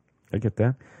 Sure, I get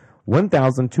that.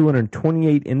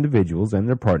 1,228 individuals and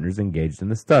their partners engaged in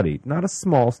the study. Not a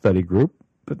small study group,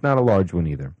 but not a large one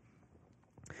either.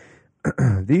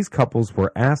 These couples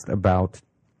were asked about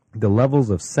the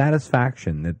levels of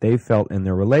satisfaction that they felt in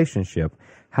their relationship,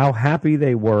 how happy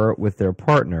they were with their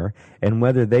partner, and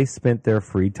whether they spent their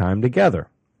free time together.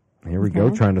 Here we go,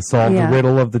 trying to solve the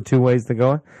riddle of the two ways to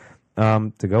go.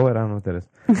 To go it, I don't know what that is.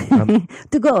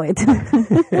 To go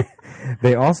it.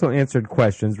 They also answered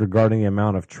questions regarding the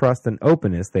amount of trust and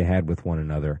openness they had with one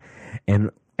another, and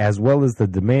as well as the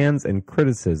demands and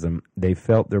criticism they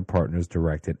felt their partners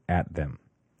directed at them.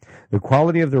 The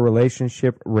quality of the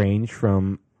relationship ranged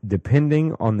from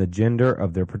depending on the gender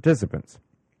of their participants.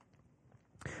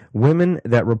 Women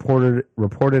that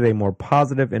reported a more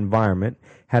positive environment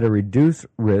had a reduced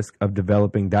risk of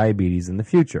developing diabetes in the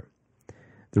future.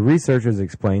 The researchers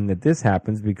explained that this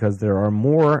happens because they are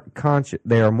more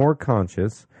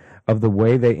conscious of the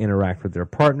way they interact with their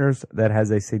partners that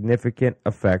has a significant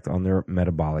effect on their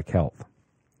metabolic health.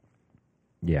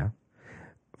 Yeah.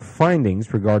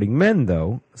 Findings regarding men,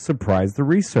 though, surprised the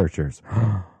researchers.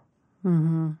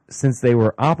 Since they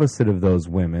were opposite of those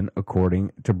women,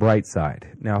 according to Brightside.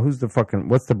 Now, what's the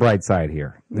Brightside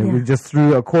here? Yeah. We just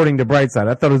threw according to Brightside.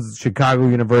 I thought it was Chicago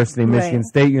University, Michigan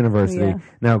State University. Yeah.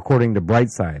 Now, according to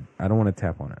Brightside. I don't want to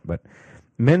tap on it, but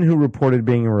men who reported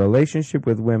being in a relationship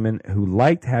with women who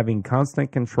liked having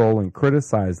constant control and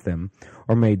criticized them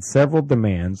or made several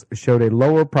demands showed a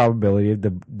lower probability of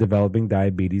developing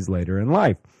diabetes later in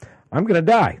life. I'm going to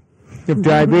die of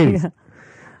diabetes.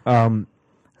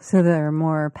 So they're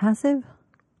more passive?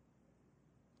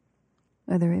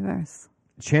 Or the reverse?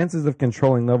 Chances of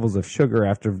controlling levels of sugar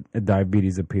after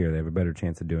diabetes appear. They have a better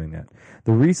chance of doing that.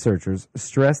 The researchers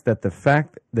stressed that the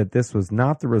fact that this was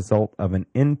not the result of an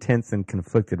intense and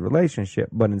conflicted relationship,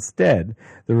 but instead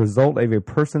the result of a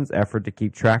person's effort to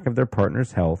keep track of their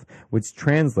partner's health, which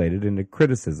translated into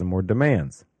criticism or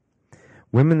demands.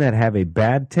 Women that have a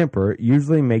bad temper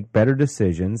usually make better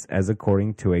decisions, as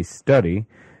according to a study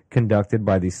conducted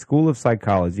by the School of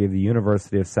Psychology of the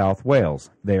University of South Wales.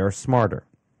 They are smarter.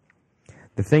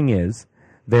 The thing is,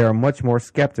 they are much more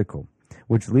skeptical,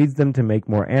 which leads them to make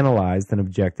more analyzed and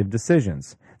objective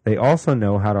decisions. They also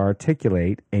know how to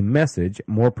articulate a message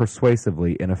more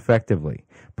persuasively and effectively.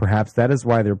 Perhaps that is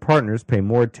why their partners pay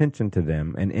more attention to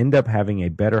them and end up having a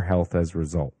better health as a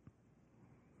result.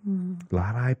 A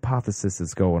lot of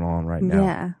hypotheses going on right now.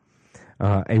 Yeah.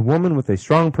 A woman with a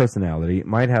strong personality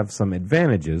might have some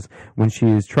advantages when she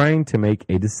is trying to make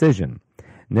a decision.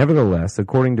 Nevertheless,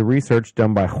 according to research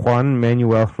done by Juan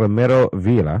Manuel Romero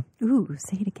Villa, Ooh,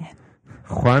 say it again.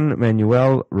 Juan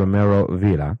Manuel Romero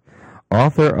Villa,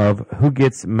 author of Who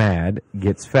Gets Mad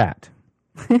Gets Fat.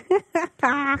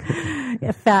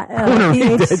 Yeah, fat,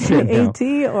 read that shit now.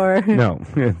 P-H-A-T or? No,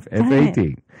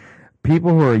 F-A-T.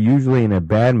 People who are usually in a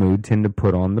bad mood tend to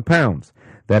put on the pounds.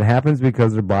 That happens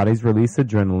because their bodies release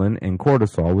adrenaline and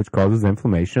cortisol, which causes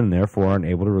inflammation, and therefore are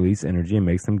unable to release energy and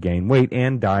makes them gain weight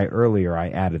and die earlier. I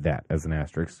added that as an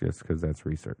asterisk just because that's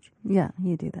research. Yeah,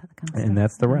 you do that. Kind of And stuff.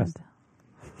 that's the rest.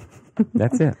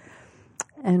 That's it.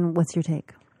 And what's your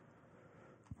take?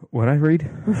 What I read?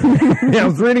 I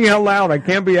was reading out loud. I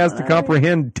can't be asked to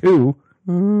comprehend two.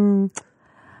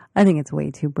 I think it's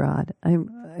way too broad. I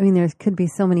mean, there could be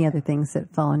so many other things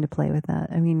that fall into play with that.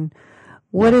 I mean,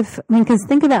 what if, because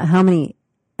think about how many,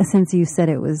 since you said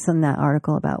it was in that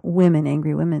article about women,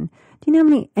 angry women. Do you know how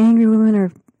many angry women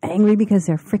are angry because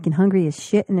they're freaking hungry as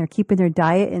shit and they're keeping their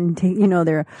diet and,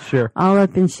 they're Sure. all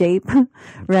up in shape,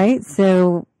 right?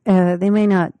 So they may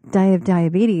not die of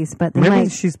diabetes, but they Maybe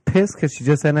might. she's pissed because she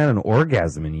just hadn't had an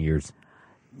orgasm in years.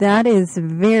 That is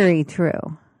very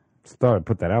true. Just thought I'd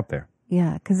put that out there.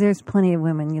 Yeah, because there's plenty of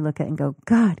women you look at and go,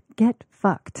 God, get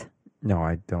fucked. No,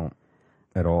 I don't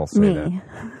at all say Me.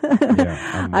 that.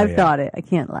 Yeah, I'm I've way thought it. I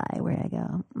can't lie where I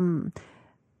go.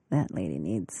 That lady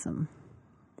needs some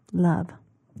love.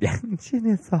 Yeah, she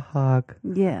needs a hug.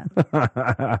 Yeah.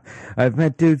 I've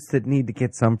met dudes that need to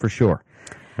get some for sure.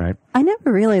 Right? I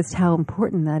never realized how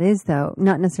important that is, though.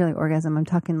 Not necessarily orgasm. I'm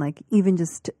talking like even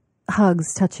just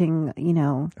hugs, touching,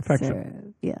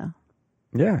 Affection. Yeah.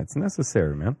 Yeah, it's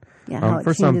necessary, man. Yeah, how it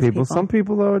for some changes people. Some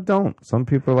people, though, it don't. Some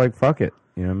people are like, fuck it.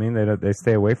 You know what I mean? They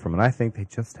stay away from it. I think they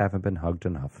just haven't been hugged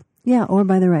enough. Yeah, or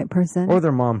by the right person. Or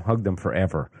their mom hugged them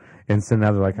forever. And so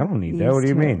now they're like, I don't need that. Used What do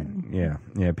you to mean?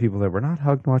 Yeah. People that were not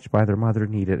hugged much by their mother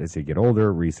need it as you get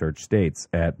older. Research states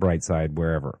at Brightside,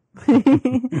 wherever.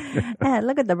 Yeah,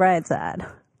 look at the bright side.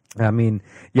 I mean,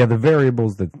 yeah, the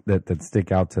variables that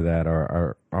stick out to that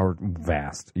are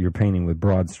vast. You're painting with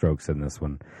broad strokes in this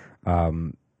one.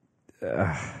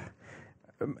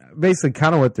 Basically,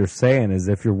 kind of what they're saying is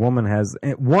if your woman has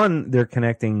one, they're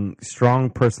connecting strong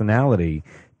personality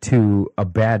to a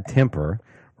bad temper,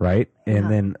 right? And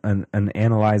then an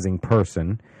analyzing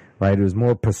person, right, who's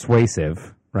more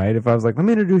persuasive, right? If I was like, let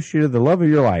me introduce you to the love of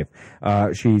your life.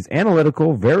 She's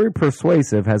analytical, very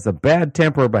persuasive, has a bad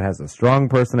temper, but has a strong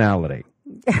personality.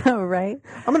 Right?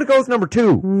 I'm going to go with number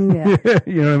 2. Yeah.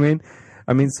 You know what I mean?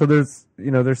 I mean, so there's,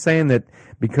 they're saying that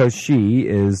because she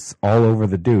is all over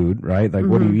the dude, right? Like,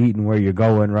 what are you eating, where you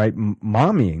going, right?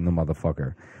 Mommying the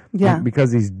motherfucker. Yeah.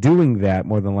 Because he's doing that,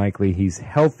 more than likely, he's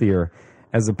healthier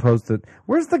as opposed to,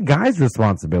 where's the guy's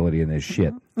responsibility in this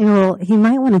shit? Well, he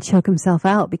might want to choke himself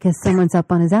out because someone's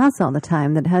up on his ass all the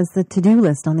time that has the to-do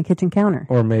list on the kitchen counter.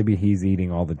 Or maybe he's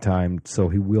eating all the time, so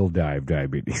he will die of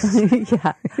diabetes.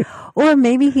 Yeah. Or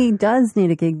maybe he does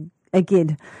need a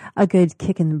good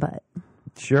kick in the butt.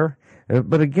 Sure.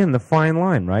 But again, the fine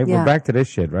line, right? Yeah. We're back to this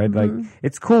shit, right? Like,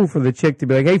 it's cool for the chick to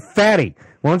be like, hey, fatty,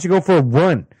 why don't you go for a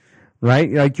run?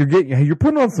 Right? Like, you're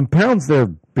putting on some pounds there,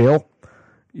 Bill.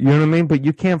 You know what I mean? But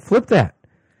you can't flip that.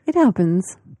 It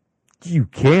happens. You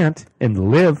can't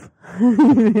and live.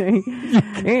 You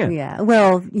can't. Yeah.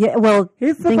 Well,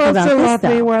 He's think supposed about to this, love me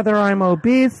though. whether I'm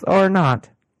obese or not.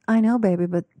 I know, baby,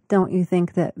 but don't you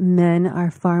think that men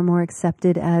are far more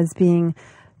accepted as being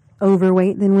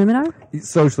overweight than women are?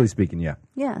 Socially speaking, yeah.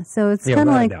 Yeah. So it's Yeah, kind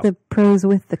of without a like doubt. the pros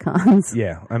with the cons.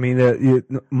 Yeah, I mean,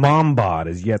 mom bod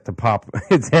is yet to pop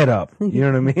its head up. You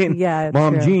know what I mean? Yeah, it's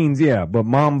Mom true. jeans, yeah, but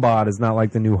mom bod is not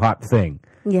like the new hot thing.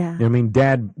 Yeah. You know what I mean?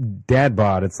 Dad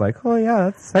bod, it's like, oh yeah,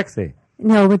 that's sexy.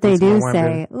 No, but they That's do my wife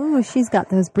say, "Ooh, she's got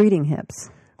those breeding hips."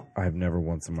 I've never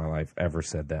once in my life ever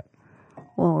said that.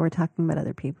 Well, we're talking about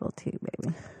other people too,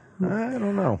 baby. I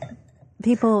don't know.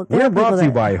 People. there We're are brought people to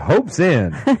you that- by Hope's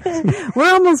Inn.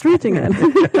 We're almost reaching it.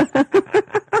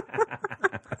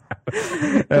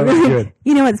 That was good.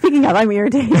 You know what? Speaking of, I'm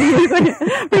irritated. We're going to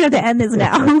have to end this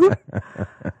now.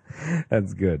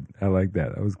 That's good. I like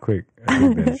that. That was quick. I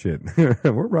think that shit.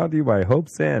 We're brought to you by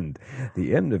Hope's End.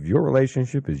 The end of your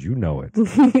relationship as you know it.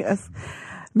 Yes.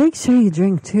 Make sure you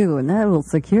drink too, and that will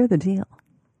secure the deal.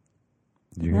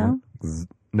 Did you No? hear that?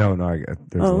 No,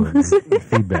 there's Oh. a little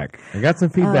feedback. I got some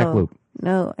feedback Oh, loop.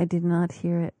 No, I did not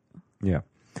hear it. Yeah.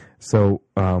 So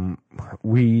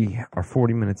we are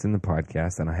 40 minutes in the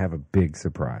podcast, and I have a big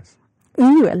surprise.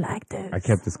 Ooh, I like this. I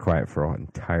kept this quiet for an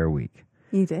entire week.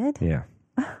 You did? Yeah.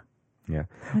 Yeah.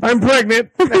 I'm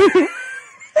pregnant.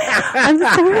 I'm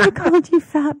sorry I called you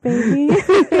fat, baby.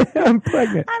 I'm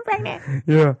pregnant. I'm pregnant.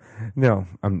 Yeah. No,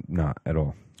 I'm not at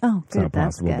all. Oh, It's not good.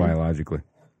 That's possible good. biologically.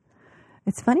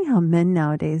 It's funny how men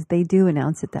nowadays, they do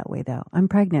announce it that way, though. I'm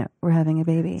pregnant. We're having a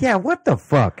baby. Yeah, what the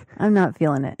fuck? I'm not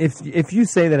feeling it. If you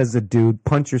say that as a dude,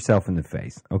 punch yourself in the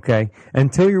face, okay?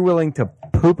 Until you're willing to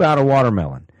poop out a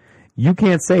watermelon. You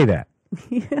can't say that.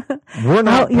 Yeah. We're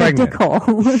not pregnant. Your dick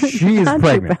hole. She is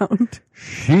pregnant.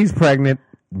 She's pregnant.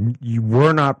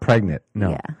 We're not pregnant.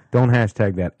 No. Yeah. Don't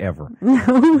hashtag that ever.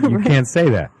 You can't say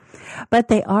that. But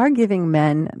they are giving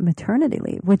men maternity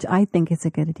leave, which I think is a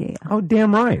good idea. Oh,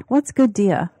 damn right. What's good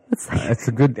idea? It's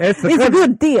a good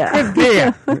idea. Good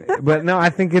idea. But no, I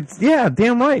think it's,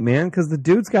 damn right, man, because the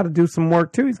dude's got to do some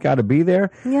work too. He's got to be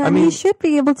there. Yeah, I mean, he should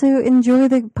be able to enjoy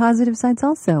the positive sides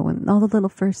also and all the little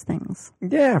first things.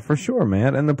 Yeah, for sure,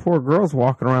 man. And the poor girl's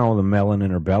walking around with a melon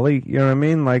in her belly. You know what I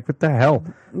mean? Like, what the hell?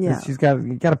 Yeah. You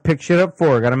got to pick shit up for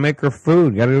her. Got to make her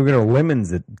food. Got to go get her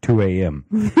lemons at 2 a.m.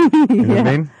 You know what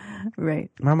I mean? Right.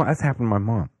 That's happened to my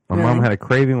mom. My Really? mom had a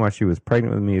craving while she was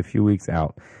pregnant with me a few weeks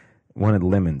out. Wanted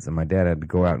lemons, and my dad had to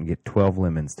go out and get 12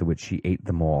 lemons, to which she ate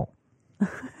them all.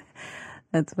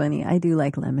 That's funny. I do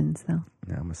like lemons, though.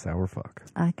 Yeah, I'm a sour fuck.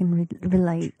 I can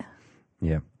relate.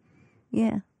 Yeah.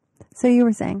 Yeah. So you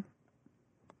were saying?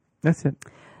 That's it.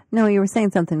 No, you were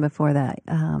saying something before that.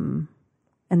 And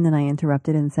then I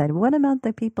interrupted and said, what about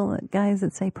the guys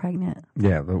that say pregnant?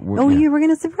 Yeah. You were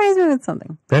going to surprise me with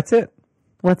something. That's it.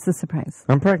 What's the surprise?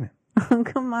 I'm pregnant. Oh,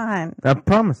 come on. I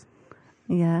promise.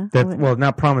 Yeah. Well,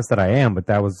 not promise that I am, but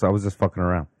I was just fucking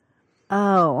around.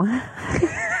 Oh.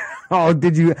 Oh,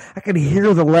 did you? I could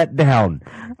hear the letdown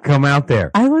come out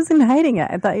there. I wasn't hiding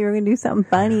it. I thought you were going to do something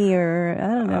funny or I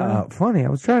don't know. Funny. I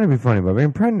was trying to be funny about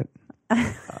being pregnant.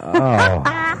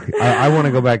 I want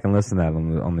to go back and listen to that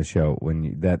on the show when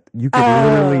you could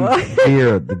literally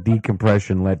hear the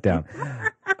decompression letdown.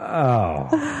 Oh,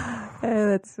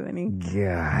 that's funny.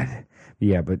 God.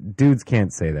 Yeah, but dudes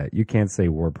can't say that. You can't say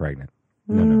we're pregnant.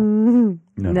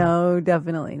 No,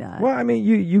 definitely not. Well, I mean,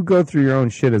 you go through your own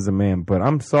shit as a man, but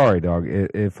I'm sorry, dog.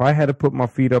 If I had to put my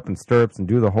feet up in stirrups and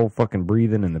do the whole fucking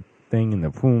breathing and the thing and the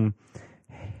boom,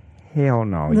 hell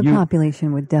no. The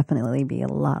population would definitely be a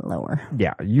lot lower.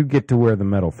 Yeah, you get to wear the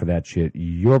medal for that shit.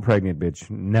 You're pregnant, bitch,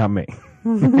 not me.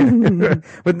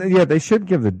 But yeah, they should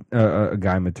give a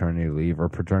guy maternity leave or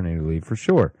paternity leave for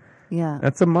sure. Yeah.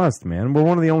 That's a must, man. We're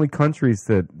one of the only countries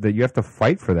that you have to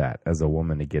fight for that as a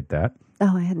woman to get that.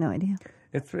 Oh, I had no idea.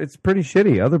 It's pretty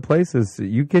shitty. Other places,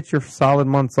 you get your solid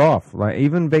months off. Like,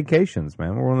 even vacations,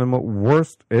 man. We're one of the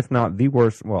worst, if not the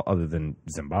worst, well, other than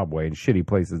Zimbabwe and shitty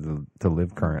places to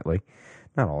live currently.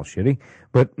 Not all shitty,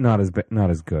 but not as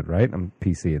good, right? I'm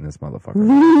PC in this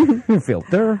motherfucker.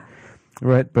 Filter.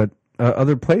 Right, but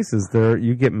other places,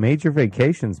 you get major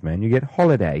vacations, man. You get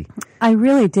holiday. I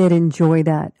really did enjoy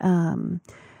that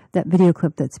that video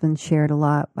clip that's been shared a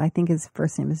lot. I think his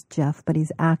first name is Jeff, but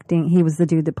he's acting. He was the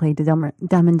dude that played Dumb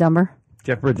and Dumber.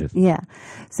 Jeff Bridges. Yeah.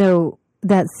 So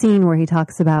that scene where he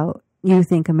talks about, you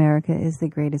think America is the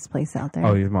greatest place out there.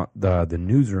 Oh, you're about the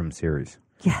Newsroom series.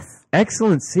 Yes.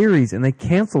 Excellent series, and they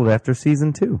canceled it after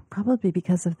season 2. Probably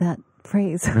because of that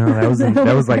phrase. No,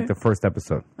 that was like the first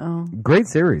episode. Oh. Great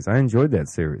series. I enjoyed that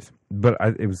series, but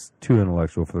it was too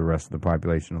intellectual for the rest of the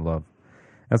population to love.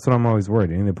 That's what I'm always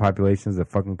worried. Any of the populations that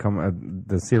fucking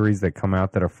the series that come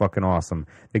out that are fucking awesome,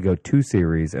 they go 2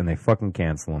 series and they fucking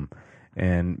cancel them.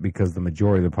 And because the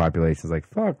majority of the population is like,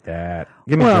 fuck that.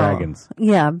 Give me dragons.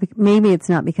 Yeah, maybe it's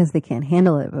not because they can't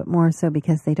handle it, but more so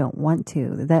because they don't want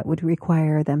to. That would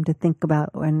require them to think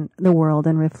about the world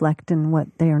and reflect on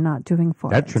what they are not doing for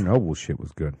That it. Chernobyl shit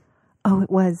was good. Oh,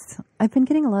 it was. I've been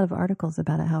getting a lot of articles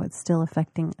about it, how it's still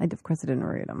affecting, of course I didn't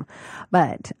read them,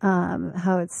 but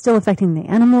how it's still affecting the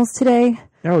animals today.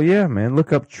 Oh, yeah, man.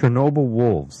 Look up Chernobyl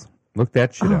wolves. Look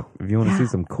that shit up. If you want to see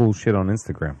some cool shit on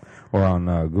Instagram or on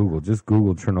Google, just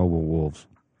Google Chernobyl wolves.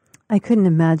 I couldn't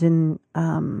imagine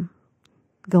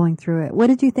going through it. What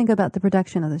did you think about the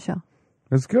production of the show?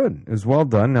 It was good. It was well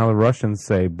done. Now the Russians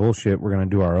say, bullshit, we're going to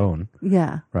do our own.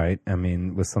 Yeah. Right? I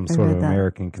mean, with some sort of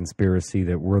American conspiracy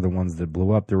that we're the ones that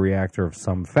blew up the reactor of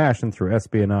some fashion through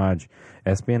espionage,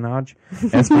 and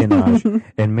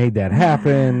made that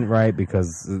happen, right?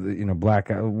 Because,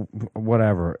 black,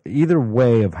 whatever. Either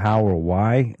way of how or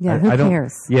why. Yeah, who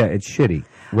cares? Yeah, it's shitty.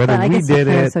 Whether but I we guess did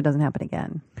it. So it doesn't happen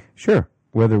again. Sure.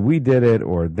 Whether we did it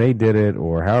or they did it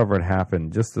or however it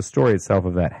happened, just the story itself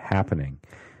of that happening.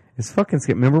 It's fucking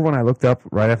scary. Remember when I looked up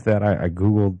right after that, I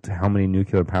Googled how many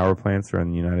nuclear power plants are in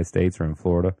the United States or in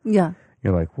Florida? Yeah.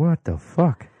 You're like, what the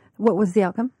fuck? What was the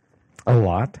outcome? A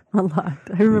lot. A lot.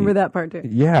 I remember that part too.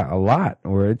 Yeah, a lot.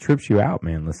 Or it trips you out,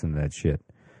 man, listen to that shit.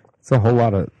 It's a whole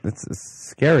lot of, it's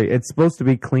scary. It's supposed to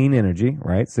be clean energy,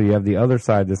 right? So you have the other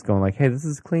side that's going like, hey, this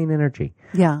is clean energy.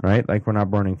 Yeah. Right? Like we're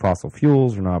not burning fossil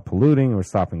fuels, we're not polluting, we're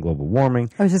stopping global warming.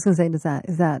 I was just going to say,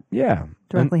 is that Yeah.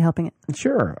 directly helping it?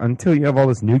 Sure. Until you have all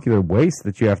this nuclear waste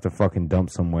that you have to fucking dump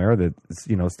somewhere that,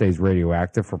 stays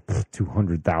radioactive for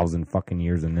 200,000 fucking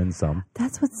years and then some.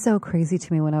 That's what's so crazy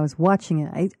to me when I was watching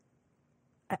it.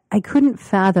 I couldn't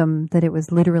fathom that it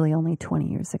was literally only 20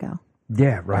 years ago.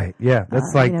 Yeah, right. Yeah.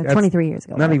 That's 23 years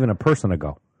ago. Not right? even a person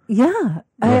ago. Yeah.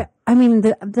 Yeah. I mean,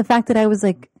 the fact that I was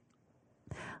like,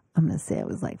 I'm going to say I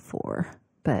was like 4,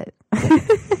 but I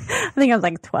think I was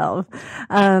like 12.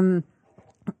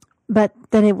 But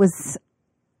then it was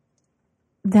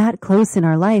that close in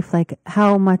our life, like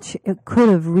how much it could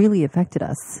have really affected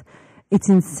us. It's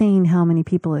insane how many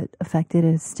people it affected,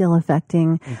 is still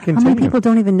affecting. How many people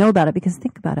don't even know about it? Because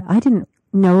think about it. I didn't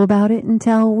know about it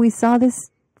until we saw this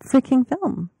freaking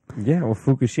film. Yeah, well,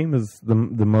 Fukushima's the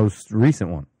most recent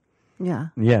one. Yeah.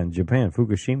 Yeah, in Japan,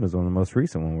 Fukushima's one of the most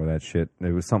recent one where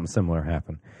there was something similar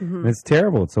happened. And it's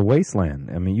terrible. It's a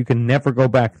wasteland. I mean, you can never go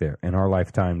back there in our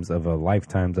lifetimes of a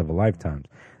lifetimes of a lifetimes.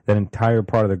 That entire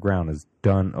part of the ground is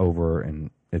done over,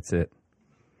 and it's it.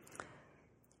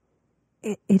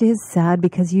 It is sad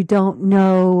because you don't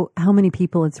know how many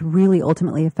people it's really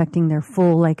ultimately affecting their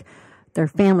full, like, their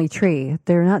family tree.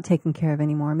 They're not taken care of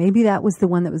anymore. Maybe that was the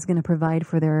one that was going to provide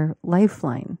for their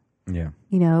lifeline. Yeah.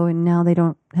 And now they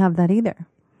don't have that either.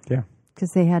 Yeah.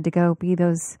 Because they had to go be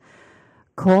those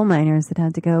coal miners that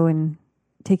had to go and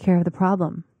take care of the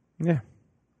problem. Yeah.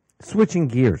 Switching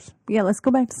gears. Yeah, let's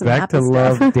go back to some Back happy to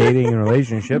stuff. love, dating, and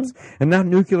relationships. And now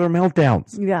nuclear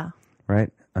meltdowns. Yeah.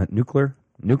 Right? Nuclear.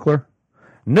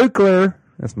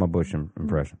 That's my Bush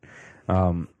impression.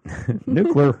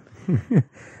 Nuclear.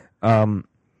 I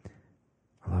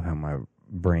love how my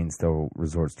brain still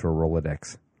resorts to a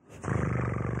Rolodex.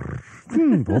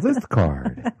 Pull this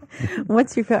card.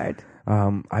 What's your card?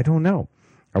 I don't know.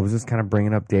 I was just kind of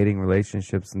bringing up dating,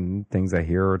 relationships, and things I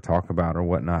hear or talk about or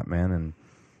whatnot, man.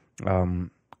 And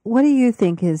what do you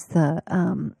think is the,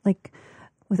 like,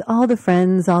 with all the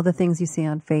friends, all the things you see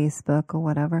on Facebook or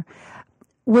whatever,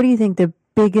 what do you think the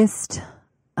biggest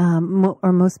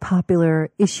or most popular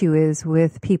issue is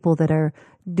with people that are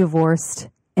divorced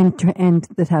and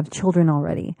that have children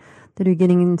already, that are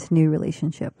getting into new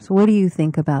relationships? What do you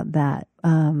think about that?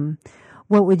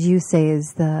 What would you say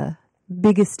is the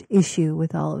biggest issue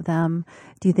with all of them?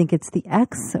 Do you think it's the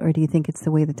ex, or do you think it's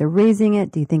the way that they're raising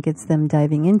it? Do you think it's them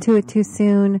diving into it too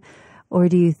soon? Or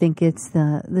do you think it's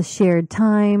the shared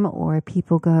time, or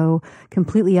people go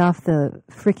completely off the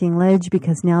freaking ledge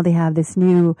because now they have this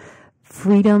new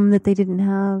freedom that they didn't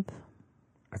have?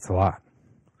 That's a lot.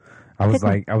 I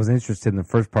was interested in the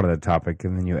first part of that topic,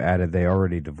 and then you added they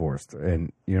already divorced,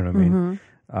 and you know what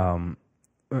I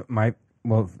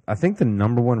mean? I think the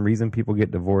number one reason people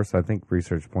get divorced, I think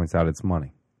research points out, it's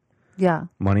money. Yeah.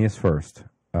 Money is first.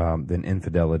 Then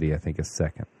infidelity, I think, is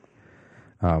second.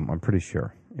 I'm pretty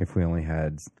sure, if we only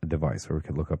had a device where we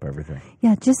could look up everything.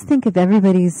 Yeah, just think if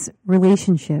everybody's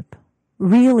relationship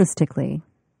realistically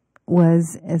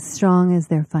was as strong as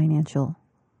their financial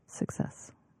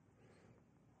success.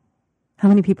 How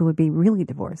many people would be really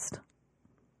divorced?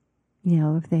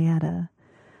 If they had a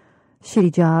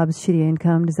shitty job, shitty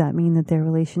income, does that mean that their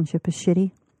relationship is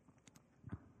shitty?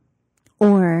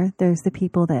 Or there's the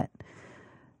people that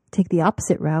take the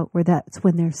opposite route, where that's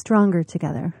when they're stronger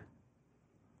together.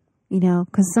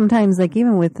 Because sometimes, like,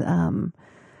 even with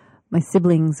my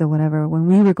siblings or whatever, when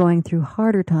we were going through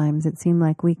harder times, it seemed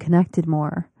like we connected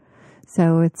more.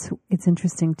 So it's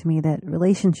interesting to me that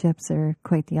relationships are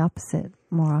quite the opposite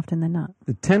more often than not.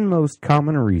 The 10 most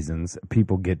common reasons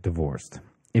people get divorced.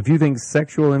 If you think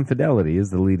sexual infidelity is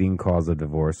the leading cause of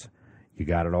divorce, you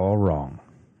got it all wrong,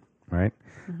 right?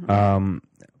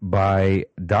 By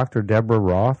Dr. Deborah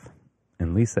Roth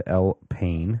and Lisa L.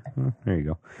 Payne. There you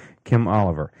go. Kim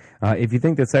Oliver. If you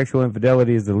think that sexual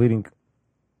infidelity is the leading...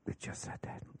 They just said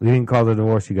that. Leading cause of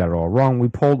divorce, you got it all wrong. We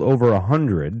polled over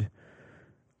 100...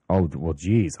 Oh, well,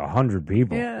 geez, 100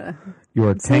 people. Yeah.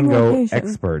 Your Same Tango location.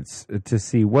 experts to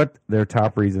see what their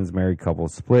top reasons married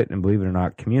couples split, and believe it or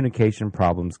not, communication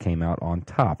problems came out on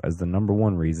top as the number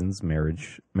one reasons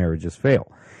marriages fail.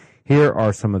 Here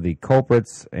are some of the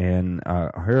culprits, and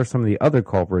here are some of the other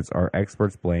culprits our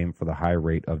experts blame for the high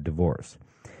rate of divorce.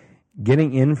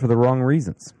 Getting in for the wrong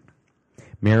reasons.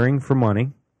 Marrying for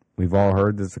money. We've all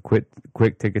heard there's a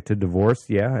quick ticket to divorce,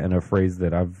 yeah, and a phrase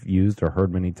that I've used or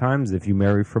heard many times: if you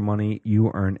marry for money, you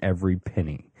earn every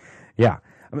penny. Yeah.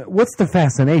 I mean, what's the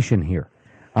fascination here?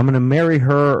 I'm going to marry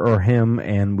her or him,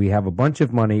 and we have a bunch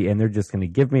of money, and they're just going to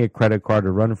give me a credit card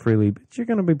to run freely, but you're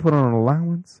going to be put on an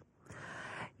allowance?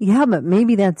 Yeah, but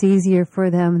maybe that's easier for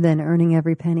them than earning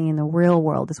every penny in the real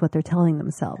world, is what they're telling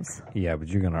themselves. Yeah, but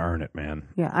you're going to earn it, man.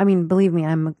 Yeah, I mean, believe me,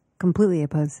 I'm completely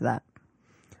opposed to that.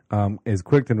 Is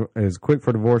quick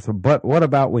for divorce, but what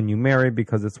about when you marry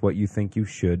because it's what you think you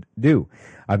should do?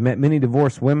 I've met many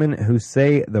divorced women who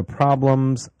say the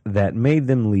problems that made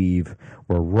them leave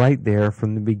were right there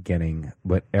from the beginning,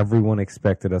 but everyone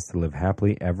expected us to live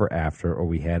happily ever after, or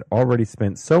we had already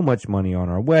spent so much money on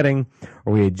our wedding,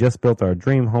 or we had just built our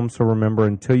dream home. So remember,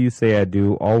 until you say I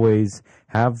do, always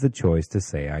have the choice to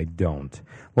say I don't.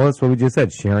 Well, that's what we just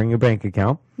said. Sharing your bank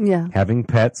account. Yeah. Having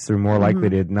pets are more likely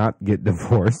to not get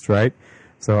divorced, right?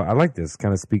 So I like this.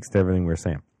 Kind of speaks to everything we're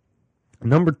saying.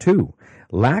 Number 2,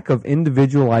 lack of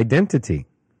individual identity.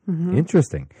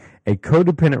 Interesting. A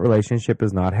codependent relationship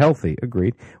is not healthy.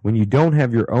 Agreed. When you don't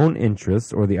have your own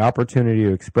interests or the opportunity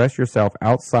to express yourself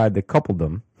outside the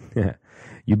coupledom,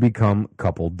 you become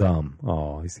couple dumb.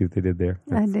 Oh, you see what they did there?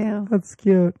 I do. That's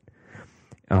cute.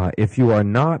 If you are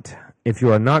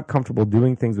not comfortable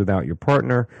doing things without your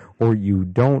partner, or you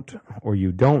don't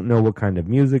know what kind of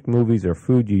music, movies, or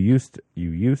food you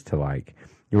used to like,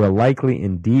 you are likely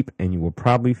in deep, and you will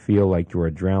probably feel like you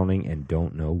are drowning and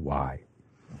don't know why.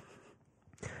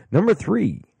 Number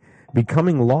 3,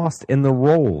 becoming lost in the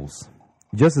roles.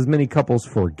 Just as many couples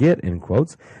forget, in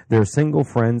quotes, their single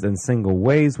friends and single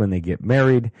ways when they get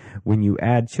married. When you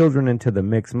add children into the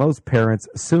mix, most parents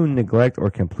soon neglect or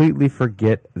completely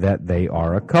forget that they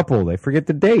are a couple. They forget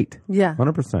to date. Yeah.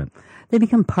 100%. They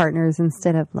become partners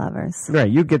instead of lovers. Right.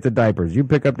 You get the diapers. You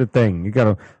pick up the thing. You got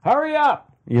to hurry up.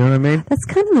 You know what I mean? That's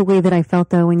kind of the way that I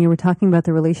felt, though, when you were talking about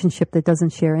the relationship that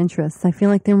doesn't share interests. I feel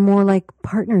like they're more like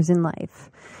partners in life.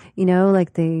 You know,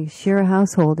 like they share a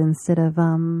household instead of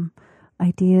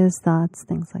ideas, thoughts,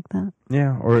 things like that.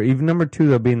 Yeah, or even number 2,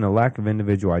 though, being the lack of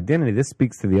individual identity. This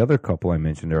speaks to the other couple I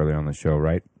mentioned earlier on the show,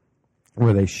 right?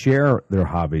 Where they share their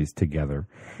hobbies together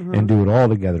and do it all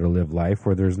together to live life,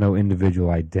 where there's no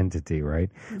individual identity, right?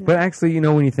 Yeah. But actually, you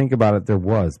know, when you think about it, there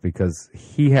was, because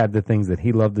he had the things that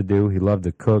he loved to do. He loved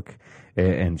to cook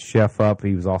and chef up.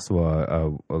 He was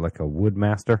also like a wood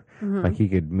master. Like he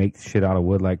could make shit out of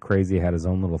wood like crazy. He had his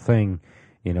own little thing.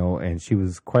 You know, and she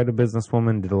was quite a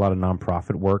businesswoman, did a lot of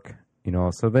nonprofit work, you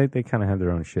know, so they kind of had their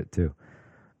own shit too.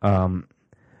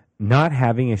 Not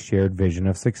having a shared vision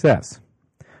of success.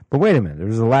 But wait a minute,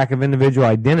 there's a lack of individual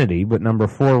identity, but number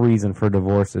 4 reason for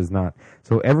divorce is not.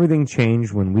 So everything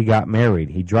changed when we got married.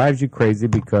 He drives you crazy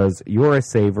because you're a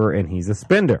saver and he's a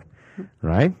spender,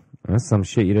 right? That's some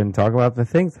shit you didn't talk about. The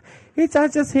things, it's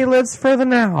not just he lives for the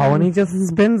now and he just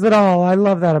spends it all. I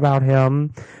love that about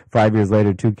him. 5 years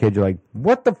later, 2 kids, you're like,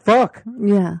 what the fuck?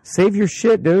 Yeah. Save your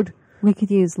shit, dude. We could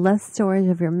use less storage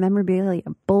of your memorabilia.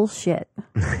 Bullshit.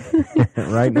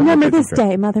 Right? No Remember this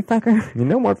day, motherfucker.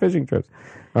 No more fishing trips.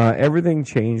 Everything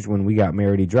changed when we got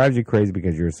married. He drives you crazy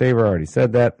because you're a saver. I already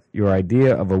said that. Your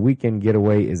idea of a weekend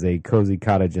getaway is a cozy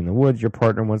cottage in the woods. Your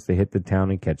partner wants to hit the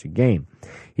town and catch a game.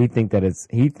 He thinks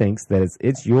that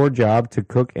it's your job to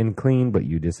cook and clean, but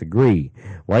you disagree.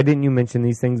 Why didn't you mention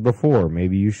these things before?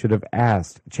 Maybe you should have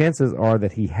asked. Chances are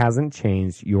that he hasn't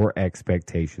changed. Your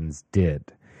expectations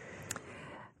did.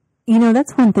 You know,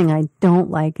 that's one thing I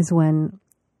don't like is when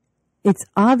it's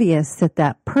obvious that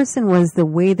that person was the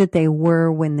way that they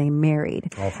were when they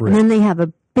married. And then they have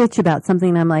a bitch about something,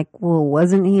 and I'm like, well,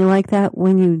 wasn't he like that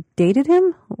when you dated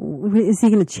him? Is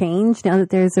he going to change now that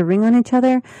there's a ring on each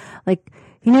other? Like,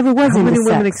 he never was into sex. How many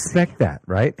women expect that,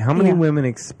 right? How many women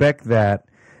expect that,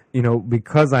 you know,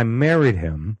 because I married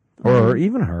him, or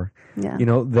even her, you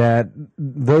know, that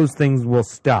those things will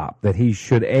stop, that he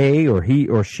should or he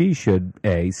or she should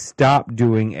stop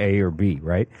doing A or B,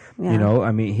 right? Yeah. You know,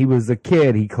 I mean, he was a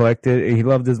kid, he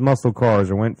loved his muscle cars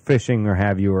or went fishing or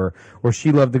have you, or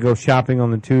she loved to go shopping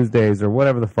on the Tuesdays or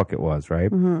whatever the fuck it was,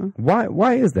 right?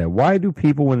 Why is that? Why do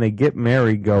people, when they get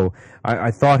married, go,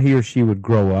 I thought he or she would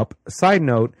grow up? Side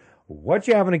note, what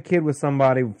you having a kid with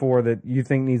somebody for that you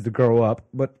think needs to grow up?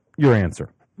 But your answer.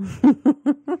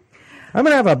 I'm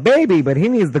going to have a baby, but he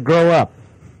needs to grow up.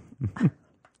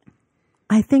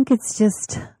 I think it's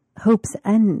just Hope's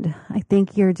End. I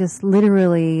think you're just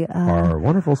literally... Our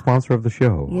wonderful sponsor of the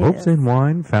show, yes. Hope's End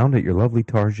Wine, found at your lovely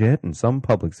Target and some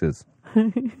Publixes.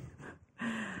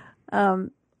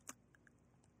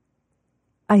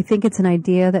 I think it's an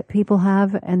idea that people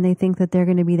have, and they think that they're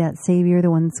going to be that savior, the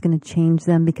one that's going to change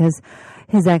them because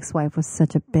his ex-wife was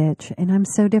such a bitch, and I'm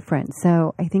so different.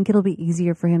 So I think it'll be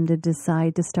easier for him to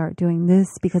decide to start doing this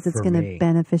because it's going to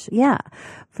benefit. Yeah,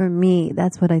 for me,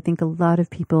 that's what I think a lot of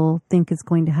people think is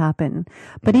going to happen.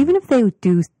 But even if they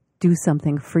do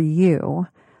something for you,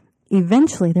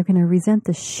 eventually they're going to resent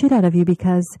the shit out of you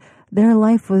because their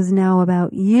life was now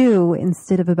about you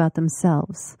instead of about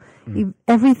themselves.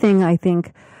 Everything, I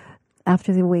think,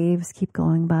 after the waves keep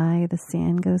going by, the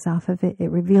sand goes off of it, it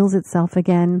reveals itself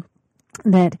again,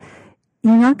 that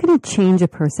you're not going to change a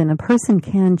person. A person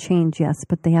can change, yes,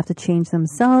 but they have to change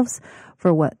themselves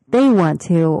for what they want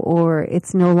to, or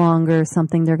it's no longer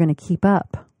something they're going to keep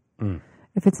up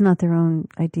if it's not their own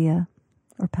idea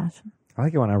or passion. I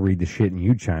like it when I read the shit and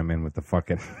you chime in with the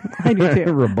fucking I do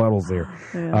too. rebuttals here.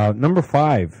 Yeah. Number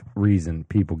 5 reason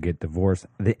people get divorced,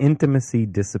 the intimacy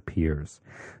disappears.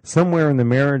 Somewhere in the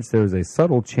marriage, there's a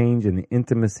subtle change in the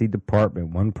intimacy department.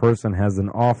 One person has an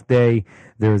off day,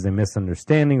 there's a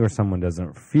misunderstanding, or someone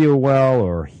doesn't feel well,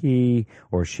 or he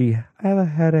or she have a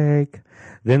headache.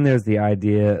 Then there's the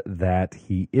idea that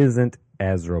he isn't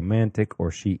as romantic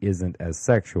or she isn't as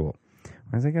sexual.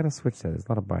 I got to switch that. There's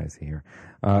a lot of bias here.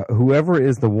 Whoever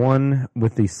is the one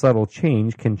with the subtle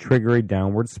change can trigger a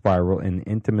downward spiral in the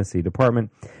intimacy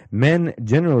department. Men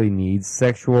generally need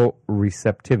sexual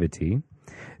receptivity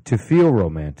to feel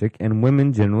romantic, and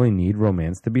women generally need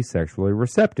romance to be sexually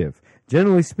receptive.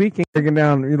 Generally speaking, breaking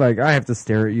down, you're like, I have to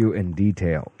stare at you in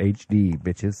detail. HD,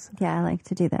 bitches. Yeah, I like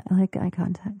to do that. I like eye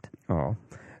contact. Oh.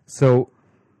 So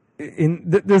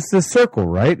there's this circle,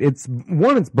 right? It's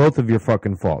both of your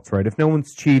fucking faults, right? If no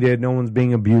one's cheated, no one's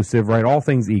being abusive, right? All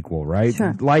things equal, right?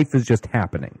 Sure. Life is just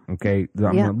happening, okay?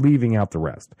 I'm leaving out the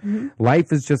rest.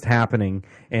 Life is just happening,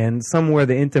 and somewhere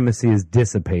the intimacy is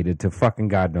dissipated to fucking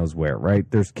God knows where, right?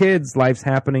 There's kids, life's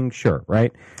happening, sure,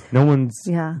 right? No one's,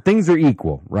 things are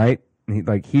equal, right?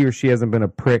 Like he or she hasn't been a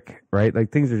prick, right?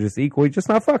 Like things are just equal, just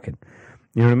not fucking.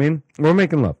 You know what I mean? We're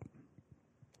making love.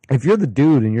 If you're the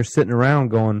dude and you're sitting around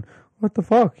going, what the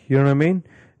fuck? You know what I mean?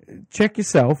 Check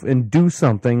yourself and do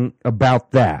something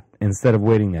about that instead of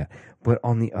waiting that. But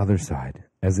on the other side,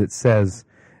 as it says,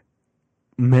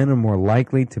 men are more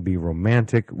likely to be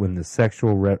romantic when the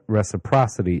sexual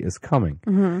reciprocity is coming.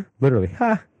 Literally,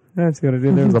 that's what it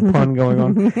is. There's a pun going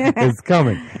on. It's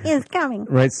coming. It's coming.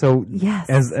 Right? So yes.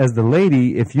 as the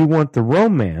lady, if you want the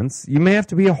romance, you may have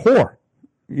to be a whore.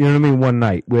 You know what I mean? One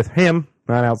night with him.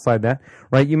 Not outside that,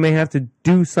 right? You may have to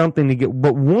do something to get,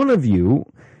 but one of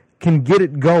you can get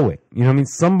it going. You know what I mean?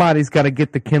 Somebody's got to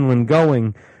get the kindling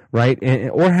going, right?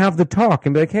 Or have the talk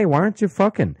and be like, hey, why aren't you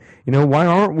fucking? You know, why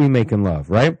aren't we making love,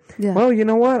 right? Yeah. Well, you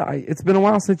know what? It's been a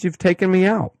while since you've taken me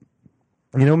out.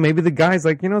 You know, maybe the guy's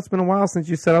like, you know, it's been a while since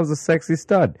you said I was a sexy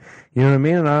stud. You know what I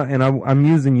mean? And I'm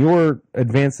using your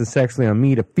advances sexually on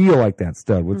me to feel like that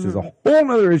stud, which is a whole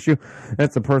other issue.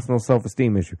 That's a personal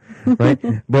self-esteem issue, right?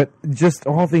 But just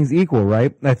all things equal,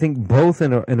 right? I think both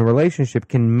in a relationship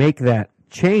can make that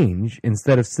change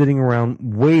instead of sitting around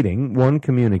waiting. One,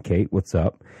 communicate what's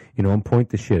up, you know, and point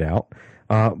the shit out.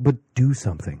 But do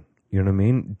something. You know what I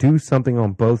mean? Do something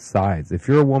on both sides. If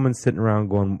you're a woman sitting around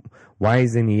going, why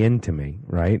isn't he into me,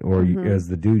 right? Or you, as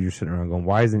the dude, you're sitting around going,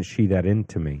 why isn't she that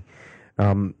into me?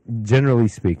 Generally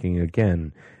speaking,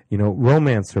 again, you know,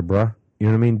 romance her, bruh. You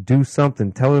know what I mean? Do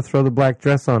something. Tell her to throw the black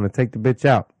dress on and take the bitch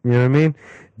out. You know what I mean?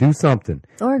 Do something.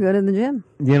 Or go to the gym.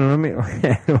 You know what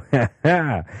I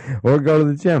mean? Or go to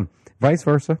the gym. Vice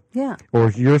versa. Yeah. Or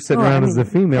if you're sitting around as a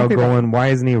female everybody. going, why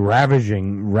isn't he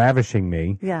ravishing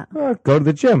me? Yeah. Go to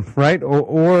the gym, right?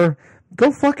 Or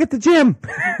go fuck at the gym.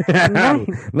 Right.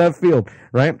 Left field,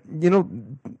 right? You know,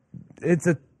 it's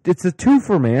a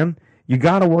twofer, man. You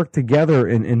got to work together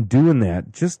in doing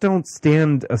that. Just don't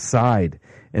stand aside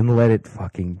and let it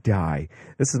fucking die.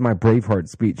 This is my Braveheart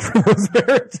speech for those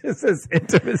marriages. This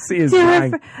intimacy is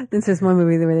dying. This is one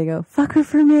movie where they go, fuck her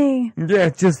for me. Yeah,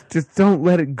 just don't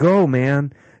let it go,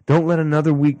 man. Don't let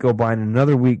another week go by and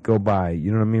another week go by.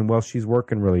 You know what I mean? Well, she's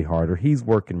working really hard, or he's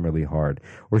working really hard,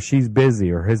 or she's busy,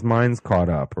 or his mind's caught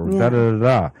up, or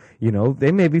da-da-da-da. You know,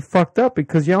 they may be fucked up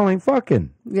because y'all ain't fucking.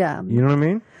 Yeah. You know what I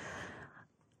mean?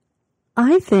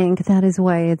 I think that is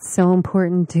why it's so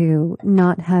important to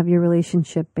not have your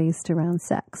relationship based around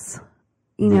sex.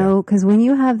 You know, because when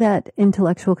you have that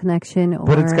intellectual connection,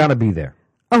 But it's got to be there.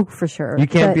 Oh, for sure. You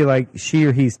can't be like, she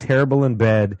or he's terrible in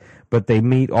bed, but they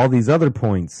meet all these other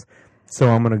points, so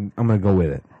I'm gonna go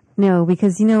with it. No,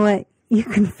 because you know what? You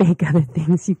can fake other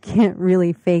things. You can't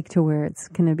really fake to where it's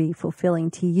going to be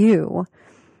fulfilling to you.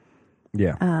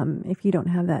 Yeah. If you don't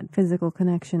have that physical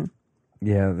connection.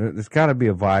 Yeah, there's got to be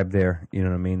a vibe there, you know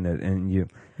what I mean? And you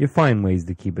find ways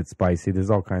to keep it spicy.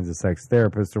 There's all kinds of sex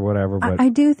therapists or whatever. But I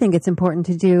do think it's important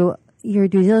to do your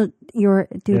due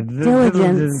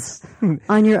diligence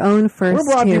on your own first.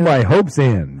 We're brought to you by Hope's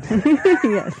End.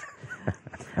 Yes.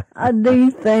 I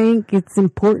do think it's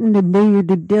important to do your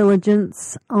due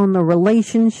diligence on the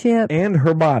relationship. And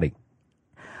her body.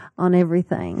 On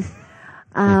everything.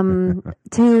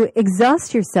 to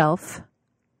exhaust yourself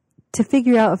to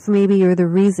figure out if maybe you're the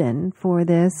reason for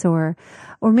this, or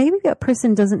maybe that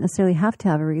person doesn't necessarily have to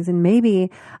have a reason.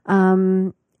 Maybe,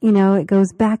 it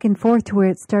goes back and forth to where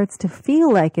it starts to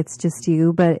feel like it's just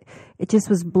you, but it just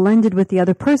was blended with the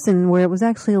other person where it was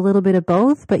actually a little bit of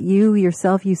both, but you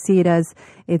yourself, you see it as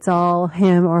it's all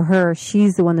him or her.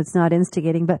 She's the one that's not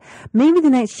instigating, but maybe the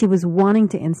night she was wanting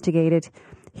to instigate it,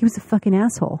 he was a fucking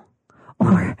asshole.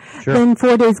 Or then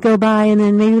 4 days go by, and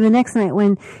then maybe the next night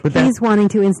when he's wanting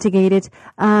to instigate it,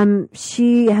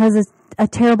 she has a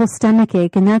terrible stomach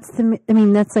ache, and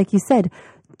that's like you said,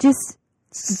 just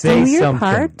say do your something.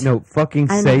 part. No,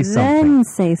 fucking and say then something.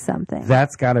 say something.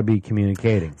 That's got to be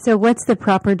communicating. So what's the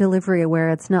proper delivery where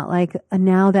it's not like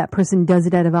now that person does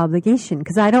it out of obligation?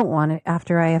 Because I don't want it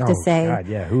after I have to say. God,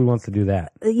 yeah, who wants to do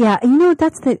that? Yeah,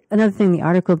 that's another thing the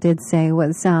article did say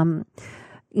was,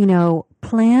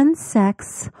 plan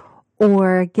sex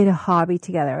or get a hobby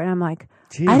together. And I'm like,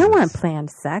 I don't want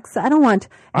planned sex. I don't want to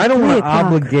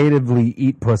obligatively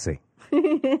eat pussy.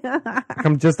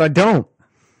 I don't.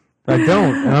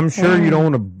 And I'm sure you don't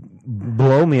want to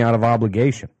blow me out of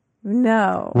obligation.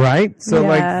 No. Right? So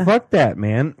fuck that,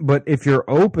 man. But if you're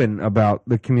open about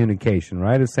the communication,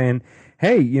 right, of saying,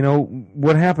 hey,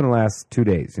 what happened the last 2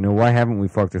 days? Why haven't we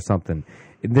fucked or something?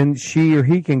 And then she or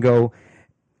he can go,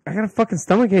 I got a fucking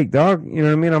stomachache, dog. You know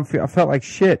what I mean? I felt like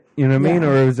shit. You know what I mean?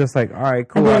 Or it was just like, all right,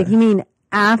 cool. I'd be like, you mean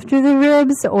after the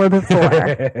ribs or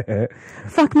before?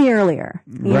 Fuck me earlier.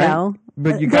 You know?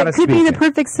 But you got to That could be the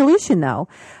perfect solution, though.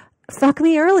 Fuck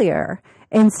me earlier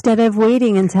instead of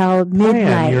waiting until midnight.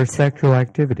 Plan your sexual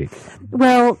activity.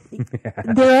 Well,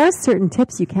 there are certain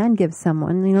tips you can give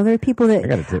someone. There are people that I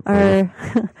got a tip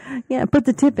for yeah, put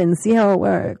the tip in, see how it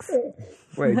works.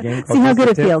 Wait, again, see how good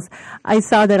it feels. I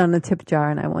saw that on the tip jar,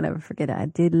 and I won't ever forget it. I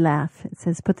did laugh. It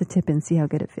says, put the tip in, see how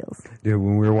good it feels. Dude,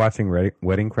 when we were watching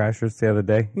Wedding Crashers the other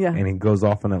day, and he goes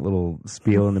off on that little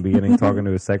spiel in the beginning talking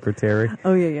to his secretary.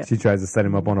 Oh, yeah. She tries to set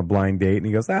him up on a blind date, and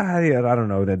he goes, I don't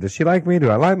know. Does she like me? Do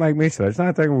I like me? Should I just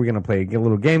not think we're going to play a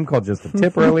little game called Just a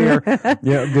Tip earlier?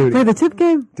 Dude. Play the tip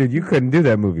game? Dude, you couldn't do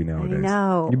that movie nowadays. I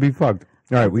know. You'd be fucked.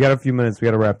 All right, we got a few minutes. We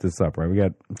got to wrap this up,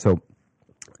 right?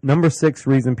 Number 6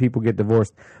 reason people get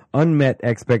divorced, unmet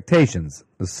expectations.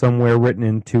 Somewhere written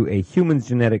into a human's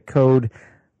genetic code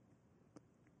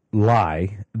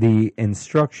lie the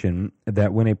instruction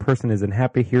that when a person is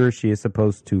unhappy, he or she is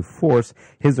supposed to force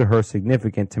his or her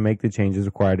significant to make the changes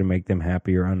required to make them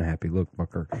happy or unhappy. Look,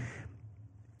 Booker.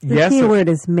 The key word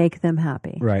is make them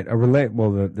happy. Right.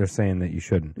 They're saying that you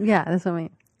shouldn't. Yeah, that's what I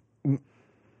mean.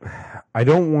 I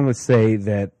don't want to say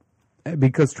that,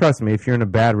 because trust me, if you're in a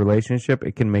bad relationship,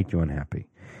 it can make you unhappy.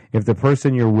 If the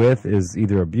person you're with is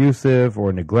either abusive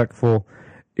or neglectful,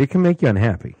 it can make you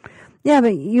unhappy. Yeah,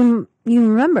 but you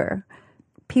remember,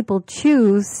 people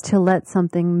choose to let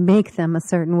something make them a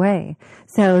certain way.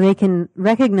 So they can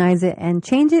recognize it and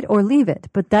change it or leave it.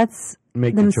 But that's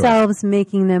themselves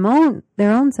making their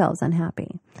own selves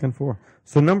unhappy. 10-4.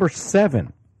 So number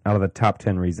 7 out of the top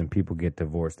 10 reasons people get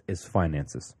divorced is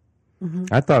finances. Mm-hmm.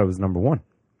 I thought it was number 1.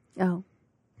 Oh.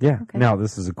 Yeah. Okay. Now,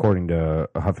 this is according to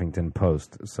Huffington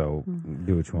Post, so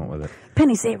do what you want with it.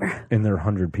 Penny saver. And there are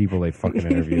 100 people they fucking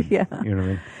interviewed. Yeah. You know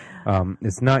what I mean?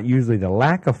 It's not usually the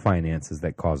lack of finances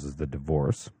that causes the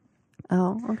divorce.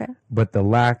 Oh, okay. But the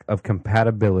lack of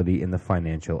compatibility in the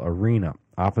financial arena.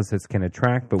 Opposites can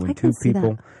attract, but when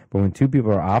two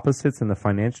people are opposites in the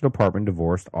financial department,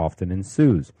 divorce often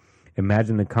ensues.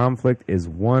 Imagine the conflict is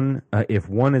if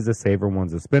one is a saver,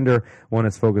 one's a spender. One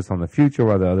is focused on the future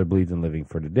while the other believes in living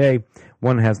for today.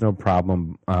 One has no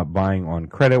problem buying on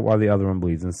credit while the other one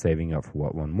believes in saving up for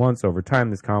what one wants. Over time,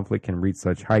 this conflict can reach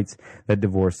such heights that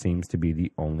divorce seems to be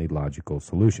the only logical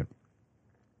solution.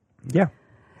 Yeah.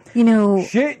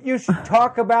 Shit you should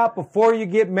talk about before you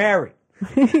get married.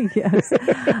 Yes,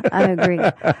 I agree.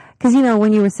 Because,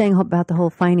 when you were saying about the whole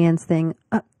finance thing,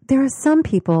 there are some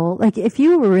people, like if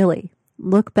you really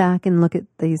look back and look at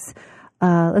these,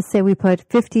 let's say we put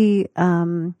 50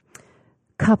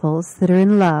 couples that are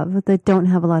in love that don't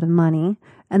have a lot of money,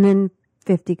 and then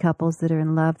 50 couples that are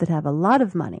in love that have a lot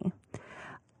of money.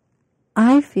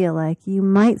 I feel like you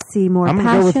might see more passion.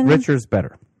 I'm going to go with richer's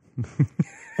better.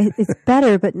 It's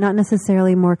better, but not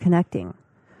necessarily more connecting.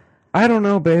 I don't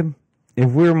know, babe.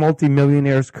 If we're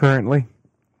multimillionaires currently,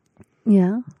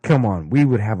 yeah, come on, we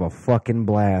would have a fucking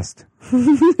blast.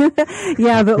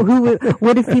 Yeah, but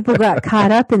what if people got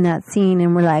caught up in that scene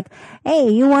and were like, hey,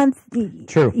 you want,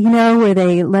 true, where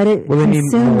they let it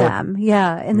consume them.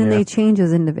 Yeah, and then they change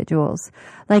as individuals.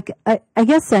 Like, I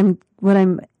guess what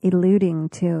I'm alluding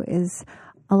to is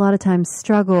a lot of times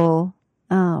struggle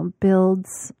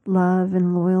builds love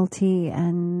and loyalty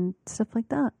and stuff like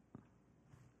that.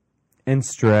 And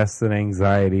stress and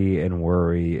anxiety and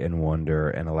worry and wonder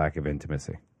and a lack of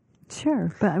intimacy.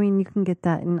 Sure, but I mean, you can get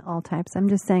that in all types. I'm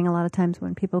just saying a lot of times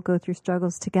when people go through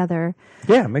struggles together,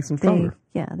 Yeah, it makes them stronger.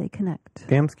 they connect.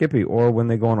 Damn Skippy. Or when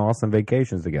they go on awesome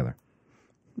vacations together.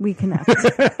 We connect.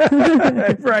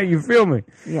 Right, you feel me?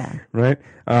 Yeah. Right?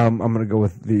 I'm going to go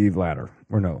with the latter.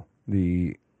 Or no,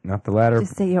 not the latter.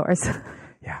 Just say yours.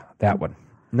 Yeah, that one.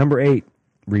 Number 8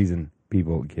 reason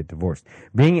people get divorced.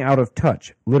 Being out of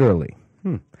touch, literally.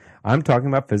 I'm talking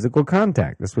about physical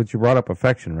contact. That's what you brought up,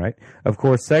 affection, right? Of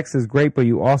course, sex is great, but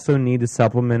you also need to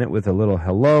supplement it with a little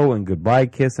hello and goodbye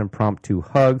kiss, impromptu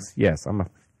hugs. Yes, I'm a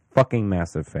fucking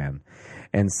massive fan.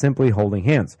 And simply holding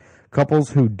hands.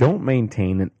 Couples who don't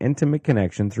maintain an intimate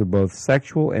connection through both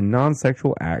sexual and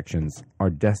non-sexual actions are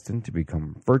destined to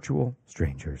become virtual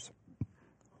strangers.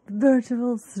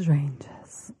 Virtual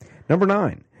strangers. Number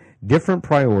 9, different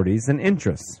priorities and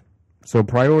interests. So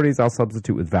priorities I'll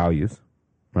substitute with values,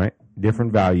 right?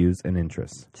 Different values and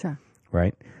interests, Sure.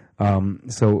 right?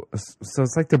 So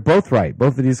it's like they're both right.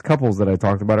 Both of these couples that I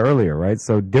talked about earlier, right?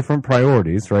 So different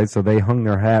priorities, right? So they hung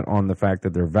their hat on the fact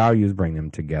that their values bring them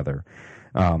together.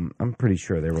 I'm pretty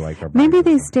sure they were like our Maybe they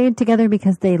values. stayed together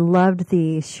because they loved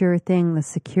the sure thing, the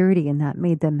security, and that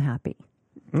made them happy.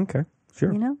 Okay,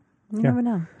 sure. You know? You never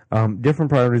know. Different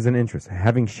priorities and interests.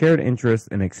 Having shared interests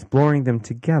and exploring them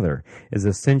together is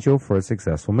essential for a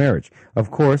successful marriage. Of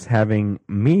course, having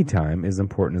me time is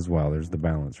important as well. There's the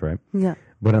balance, right? Yeah.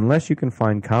 But unless you can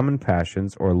find common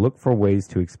passions or look for ways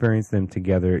to experience them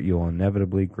together, you'll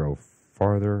inevitably grow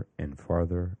farther and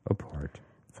farther apart.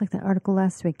 It's like that article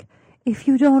last week. If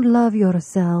you don't love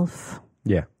yourself.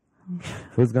 Yeah.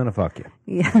 Who's going to fuck you?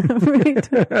 Yeah, right.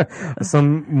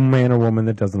 Some man or woman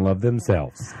that doesn't love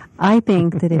themselves. I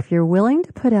think that if you're willing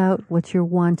to put out what you're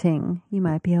wanting, you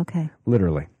might be okay.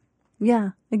 Literally.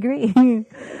 Yeah, agree.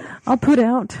 I'll put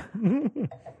out.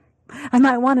 I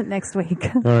might want it next week.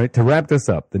 All right, to wrap this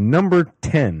up, the number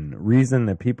 10 reason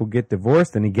that people get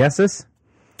divorced, any guesses?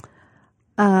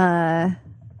 Your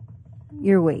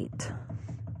weight.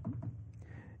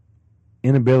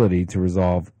 Inability to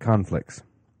resolve conflicts.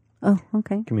 Oh,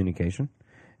 okay. Communication.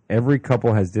 Every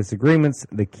couple has disagreements.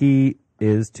 The key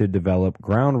is to develop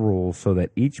ground rules so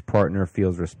that each partner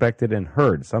feels respected and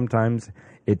heard. Sometimes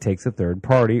it takes a third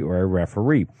party or a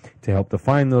referee to help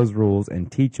define those rules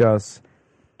and teach us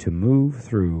to move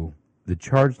through the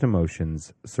charged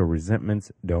emotions so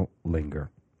resentments don't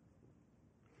linger.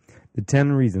 The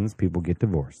 10 reasons people get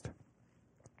divorced.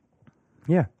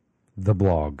 Yeah, the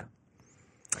blog.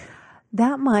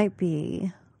 That might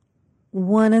be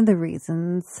one of the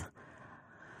reasons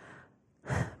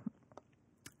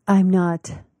I'm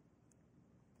not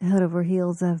head over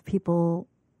heels of people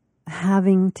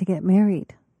having to get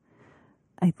married.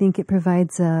 I think it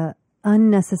provides a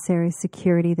unnecessary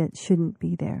security that shouldn't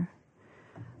be there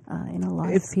in a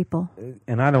lot of people.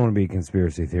 And I don't want to be a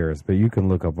conspiracy theorist, but you can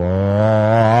look up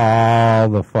all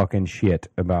the fucking shit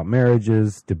about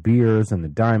marriages, De Beers and the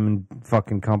Diamond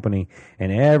fucking Company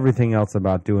and everything else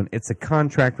about doing. It's a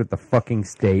contract with the fucking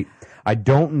state. I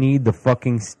don't need the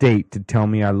fucking state to tell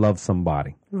me I love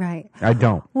somebody. Right. I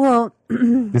don't. Well,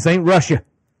 This ain't Russia.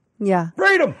 yeah.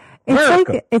 Freedom!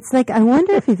 America! It's like I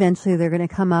wonder if eventually they're going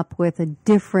to come up with a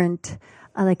different,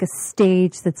 like a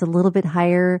stage that's a little bit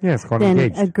higher Yeah, it's called than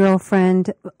engaged. a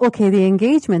girlfriend. Okay, the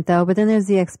engagement though, but then there's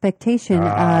the expectation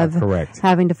of correct.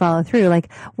 having to follow through.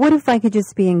 Like, what if I could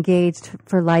just be engaged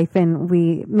for life and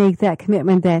we make that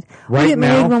commitment that Right we get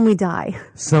married now- when we die?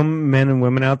 Some men and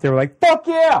women out there were like, fuck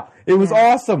yeah! It was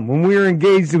awesome. When we were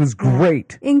engaged, it was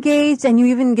great. Engaged, and you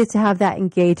even get to have that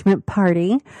engagement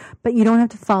party, but you don't have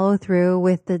to follow through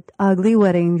with the ugly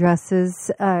wedding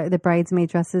dresses, the bridesmaid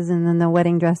dresses, and then the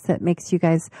wedding dress that makes you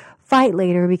guys fight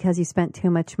later because you spent too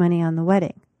much money on the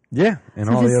wedding. Yeah, and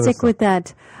So all the just other stick stuff. with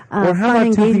that Or how fun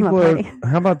about two engagement people? party.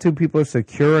 How about two people are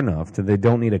secure enough that they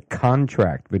don't need a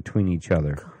contract between each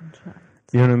other?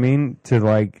 You know what I mean?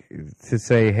 To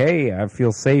say, hey, I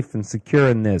feel safe and secure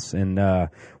in this, and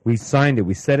we signed it.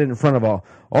 We said it in front of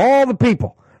all the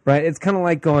people, right? It's kind of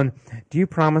like going, do you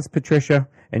promise, Patricia?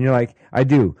 And you're like, I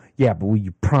do. Yeah, but will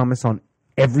you promise on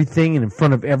everything and in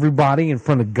front of everybody, in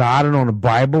front of God and on the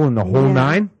Bible and the whole Yeah.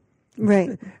 nine?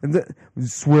 Right.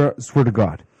 Swear to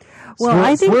God. Well, swear,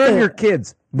 I think swear on that- your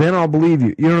kids, then I'll believe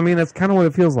you. You know what I mean? That's kind of what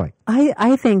it feels like.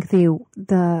 I think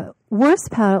the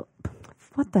worst part.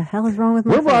 What the hell is wrong with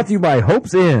my We're brought face? to you by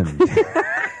Hope's End.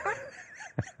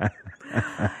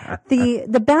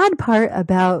 The bad part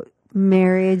about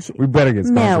marriage. We better get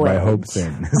sponsored by Marriage. Hope's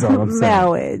End. That's all I'm saying.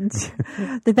 Marriage.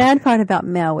 The bad part about You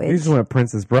marriage. just went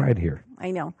Princess Bride here.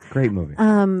 I know. Great movie.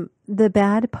 The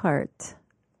bad part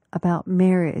about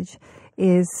marriage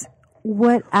is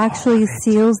what actually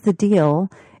seals the deal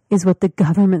is what the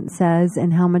government says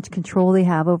and how much control they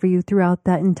have over you throughout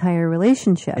that entire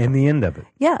relationship. And the end of it.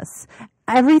 Yes.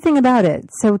 Everything about it.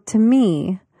 So to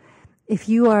me, if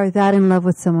you are that in love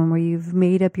with someone where you've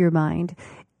made up your mind,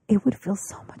 it would feel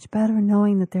so much better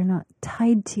knowing that they're not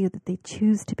tied to you, that they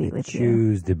choose to be with you.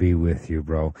 Choose to be with you,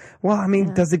 bro. Well, I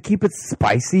mean, does it keep it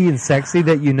spicy and sexy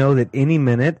that you know that any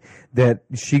minute that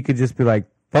she could just be like,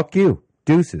 fuck you,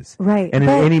 deuces. Right. And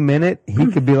at any minute, he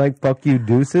could be like, fuck you,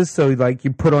 deuces. So, like,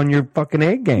 you put on your fucking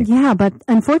A game. Yeah, but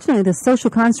unfortunately, the social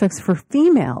constructs for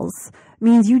females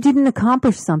means you didn't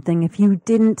accomplish something if you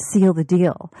didn't seal the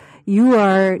deal. You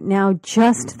are now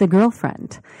just the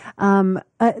girlfriend.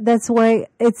 That's why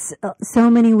it's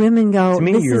so many women go, To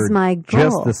me, this you're is my goal.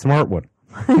 just the smart one.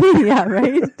 Yeah,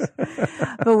 right?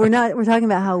 But we're talking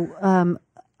about how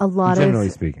a lot Generally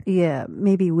of, speaking. yeah,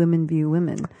 maybe women view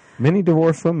women. Many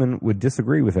divorced women would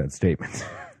disagree with that statement.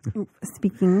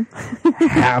 Speaking.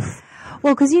 Half.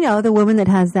 Well, because, the woman that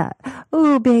has that,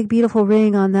 big, beautiful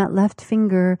ring on that left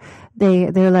finger,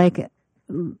 they're like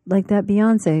that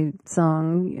Beyonce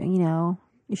song,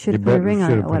 you should have put a ring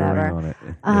on it, whatever.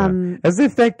 Yeah. As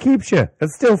if that keeps you.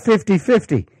 It's still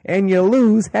 50-50, and you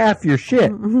lose half your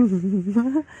shit.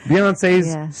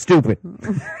 Beyonce's stupid.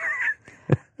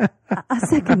 I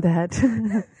second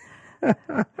that.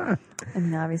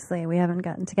 And obviously, we haven't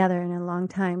gotten together in a long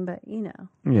time, but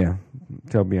Yeah.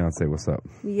 Tell Beyonce what's up.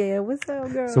 Yeah, what's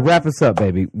up, girl? So wrap us up,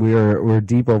 baby. We're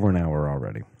deep over an hour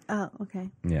already. Oh, okay.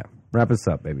 Yeah. Wrap us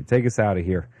up, baby. Take us out of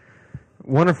here.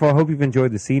 Wonderful. I hope you've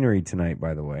enjoyed the scenery tonight,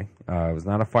 by the way. It was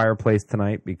not a fireplace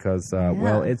tonight because,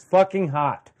 well, it's fucking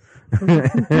hot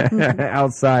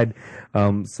outside.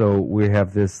 So we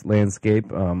have this landscape.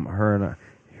 She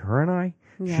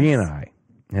and I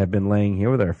have been laying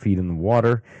here with our feet in the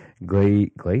water,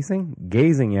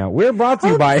 gazing out. We're brought to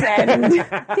you by... Dang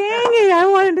it, I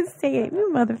wanted to say it,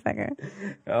 you motherfucker.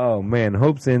 Oh, man.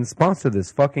 Hope's Inn, sponsor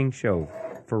this fucking show.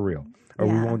 For real. Or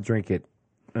we won't drink it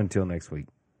until next week.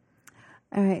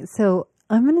 All right, so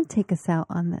I'm going to take us out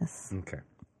on this. Okay.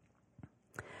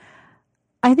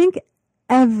 I think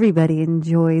everybody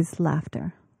enjoys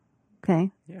laughter,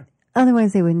 okay? Yeah.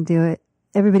 Otherwise, they wouldn't do it.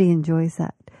 Everybody enjoys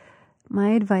that.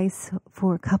 My advice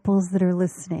for couples that are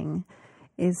listening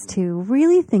is to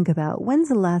really think about when's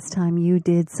the last time you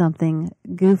did something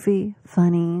goofy,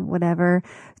 funny, whatever,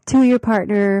 to your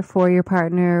partner, for your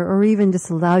partner, or even just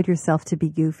allowed yourself to be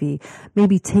goofy.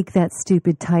 Maybe take that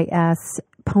stupid tight-ass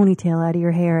ponytail out of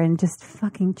your hair and just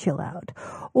fucking chill out.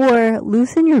 Or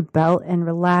loosen your belt and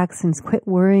relax and quit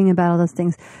worrying about all those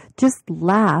things. Just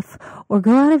laugh or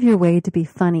go out of your way to be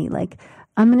funny. Like,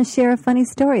 I'm going to share a funny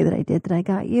story that I did that I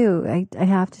got you. I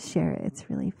have to share it. It's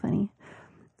really funny.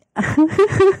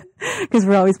 Because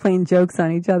we're always playing jokes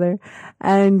on each other.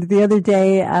 And the other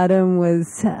day, Adam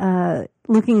was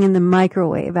looking in the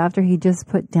microwave after he just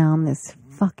put down this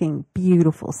fucking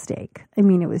beautiful steak. I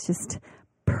mean, it was just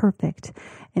perfect.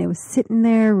 And it was sitting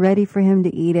there ready for him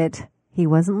to eat it. He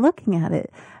wasn't looking at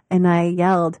it. And I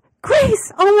yelled,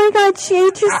 Grace, oh my God, she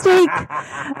ate your steak.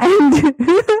 And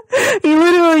he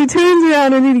literally turns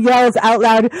around and he yells out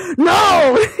loud,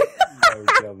 no!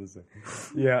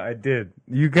 Yeah, I did.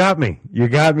 You got me. You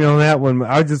got me on that one.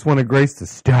 I just wanted Grace to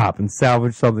stop and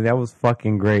salvage something. That was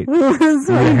fucking great. You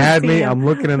had me. I'm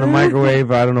looking in the microwave.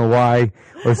 I don't know why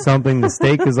or something. The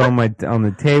steak is on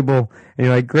the table. And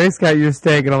you're like, Grace got your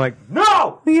steak. And I'm like,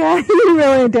 no! Yeah, you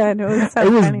really did. It was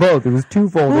so funny. Both. It was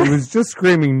twofold. It was just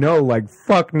screaming no, like,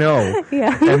 fuck no.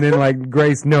 Yeah. And then, like,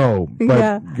 Grace, no. But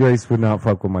Yeah. Grace would not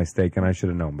fuck with my steak, and I should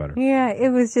have known better. Yeah, it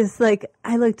was just like,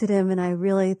 I looked at him and I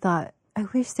really thought, I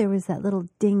wish there was that little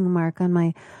ding mark on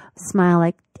my smile,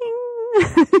 like,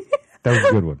 ding. That was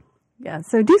a good one. Yeah,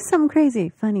 so do something crazy,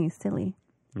 funny, silly.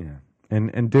 Yeah.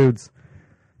 And dudes,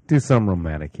 do something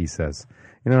romantic, he says.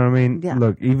 You know what I mean? Yeah.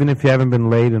 Look, even if you haven't been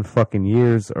laid in fucking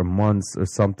years or months or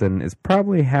something, it's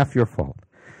probably half your fault.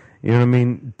 You know what I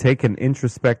mean? Take an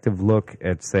introspective look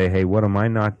at, say, hey, what am I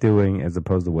not doing as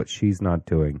opposed to what she's not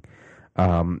doing?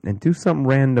 And do something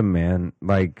random, man.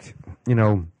 Like,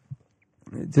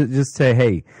 just say,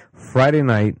 hey, Friday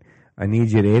night, I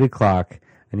need you at 8 o'clock.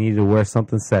 I need you to wear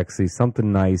something sexy,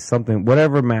 something nice, something,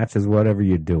 whatever matches whatever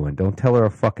you're doing. Don't tell her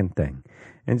a fucking thing.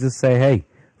 And just say, hey,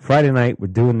 Friday night, we're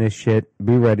doing this shit.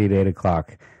 Be ready at 8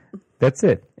 o'clock. That's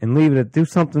it. And leave it at, do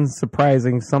something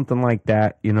surprising, something like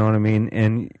that. You know what I mean?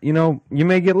 And, you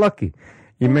may get lucky.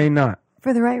 You may not.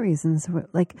 For the right reasons.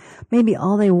 Like, maybe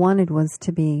all they wanted was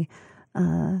to be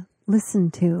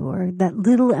listened to, or that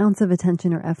little ounce of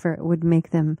attention or effort would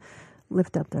make them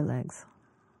lift up their legs.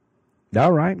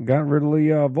 All right, got really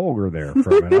vulgar there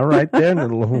for a minute. All right, then, a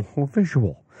little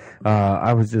visual.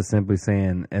 I was just simply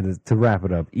saying, and to wrap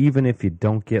it up, even if you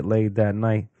don't get laid that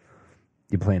night,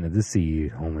 you planted the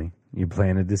seed, homie. You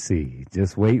planted the seed.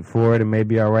 Just wait for it and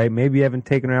maybe all right. Maybe you haven't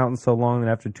taken her out in so long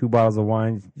that after 2 bottles of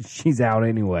wine, she's out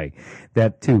anyway.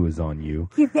 That too is on you.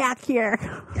 Get back here.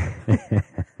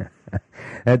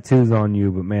 That too's on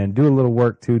you. But, man, do a little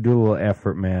work, too. Do a little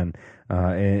effort, man.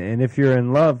 And if you're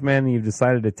in love, man, and you've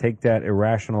decided to take that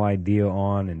irrational idea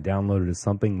on and download it as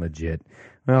something legit,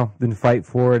 well, then fight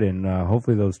for it. And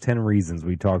hopefully those 10 reasons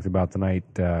we talked about tonight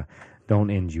don't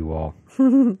end you all.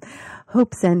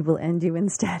 Hope's End will end you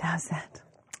instead. How's that?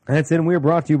 That's it. And we're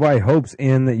brought to you by Hope's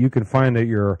End that you can find at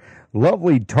your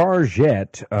lovely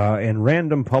Target and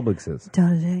random Publixes.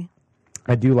 Target.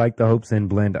 I do like the Hope's End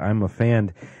blend. I'm a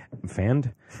fan.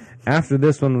 After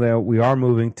this one, though, we are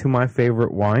moving to my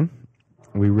favorite wine.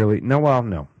 We really no.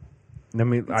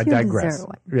 I digress.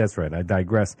 That's right. I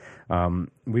digress.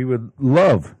 We would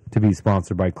love to be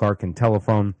sponsored by Clark and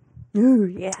Telephone. Ooh,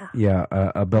 yeah. Yeah,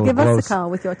 Bella Give Glos. us a call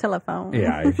with your telephone.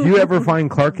 Yeah, if you ever find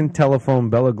Clark and Telephone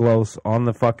Bella Glos on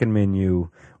the fucking menu,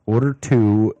 order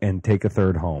 2 and take a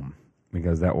 3rd home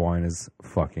because that wine is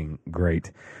fucking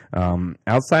great.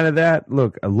 Outside of that,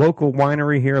 look, a local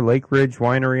winery here, Lake Ridge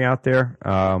Winery out there.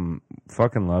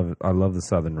 Fucking love it. I love the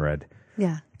Southern Red.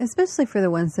 Yeah, especially for the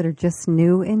ones that are just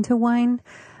new into wine.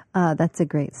 That's a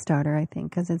great starter, I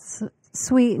think, because it's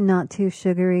sweet and not too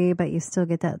sugary, but you still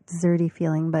get that desserty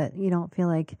feeling, but you don't feel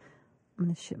like I'm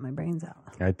going to shit my brains out.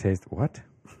 I taste what?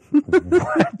 What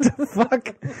the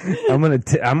fuck?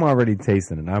 I'm already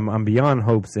tasting it. I'm beyond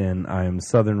Hope's Inn. I am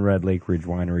Southern Red Lake Ridge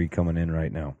Winery coming in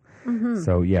right now. Mm-hmm.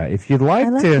 So yeah, if you'd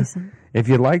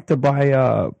like to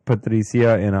buy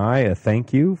Patricia and I a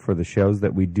thank you for the shows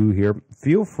that we do here,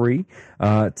 feel free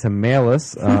to mail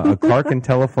us a Clark and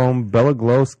Telephone Bella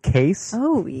Glos case.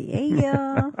 Oh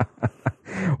yeah.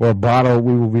 Or bottle.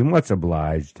 We will be much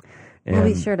obliged. And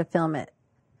we'll be sure to film it.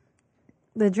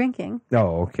 The drinking.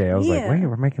 Oh, okay. I was like, wait,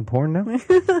 we're making porn now?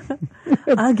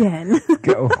 Again.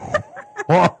 Go.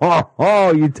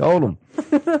 Oh, you told them.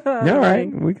 All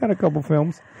right. We got a couple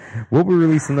films. We'll be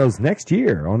releasing those next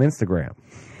year on Instagram.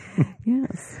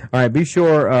 Yes. All right. Be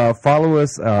sure follow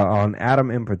us on Adam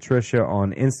and Patricia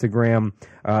on Instagram.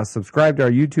 Subscribe to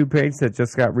our YouTube page that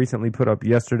just got recently put up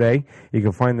yesterday. You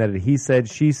can find that at He Said,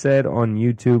 She Said on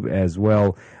YouTube as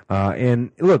well.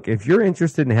 And look, if you're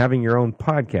interested in having your own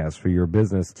podcast for your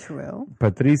business, true.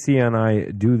 Patricia and I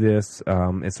do this.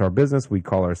 It's our business. We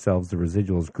call ourselves the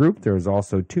Residuals Group. There's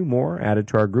also 2 more added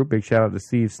to our group. Big shout out to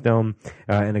Steve Stone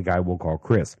and a guy we'll call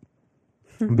Chris.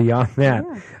 Beyond that,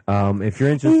 if you're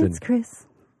interested, it's Chris.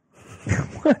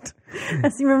 What?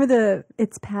 You remember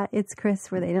it's Pat, it's Chris,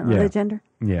 where they don't know the gender?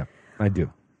 Yeah, I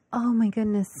do. Oh my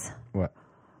goodness! What?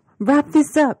 Wrap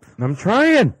this up. I'm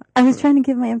trying. I was trying to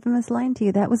give my infamous line to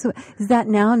you. Is that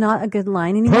now not a good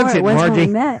line anymore? Punch it, was Margie. when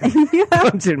we met.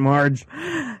 Punch it, Marge.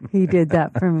 He did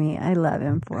that for me. I love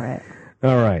him for it.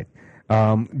 All right.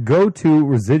 Go to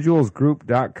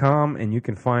residualsgroup.com and you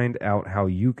can find out how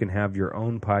you can have your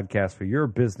own podcast for your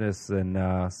business and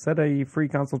set a free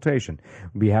consultation.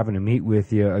 We'll be having to meet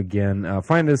with you again.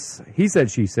 Find us, He Said,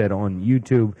 She Said, on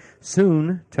YouTube,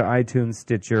 soon to iTunes,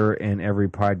 Stitcher, and every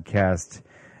podcast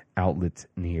outlet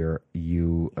near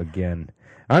you again.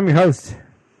 I'm your host,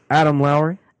 Adam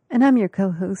Lowry. And I'm your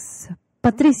co-host,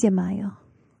 Patricia Mayo.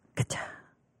 Ka-cha.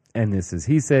 And this is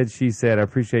He Said, She Said. I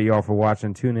appreciate you all for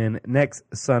watching. Tune in next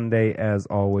Sunday. As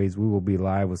always, we will be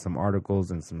live with some articles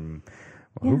and some...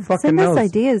 Who fucking send knows? us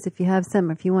ideas if you have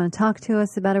some. If you want to talk to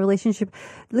us about a relationship,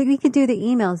 we could do the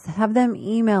emails. Have them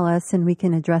email us and we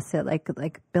can address it like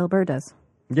Bill Burr does.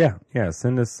 Yeah.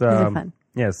 Send us... These are fun.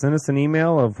 Yeah, send us an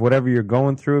email of whatever you're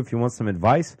going through. If you want some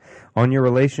advice on your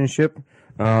relationship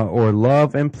or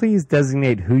love, and please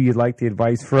designate who you'd like the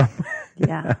advice from.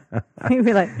 Yeah. We'd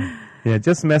be like... Yeah,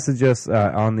 just message us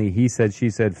on the He Said,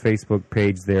 She Said Facebook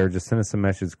page there. Just send us a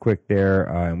message quick there,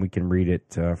 and we can read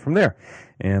it from there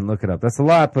and look it up. That's a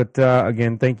lot, but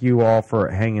again, thank you all for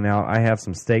hanging out. I have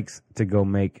some steaks to go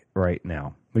make right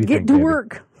now. What do you Get think, to baby?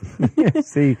 work.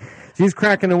 See, she's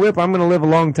cracking the whip. I'm going to live a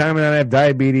long time and not have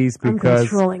diabetes because... I'm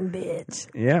controlling bitch.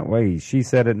 Yeah, wait, she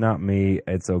said it, not me.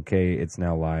 It's okay. It's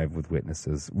now live with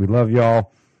witnesses. We love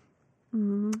y'all.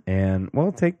 Mm-hmm. And,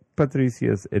 well, take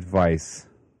Patricia's advice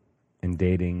in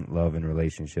dating, love, and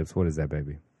relationships. What is that,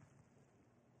 baby?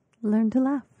 Learn to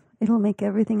laugh. It'll make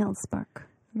everything else spark.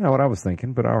 Not what I was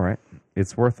thinking, but all right.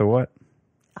 It's worth a what?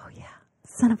 Oh, yeah.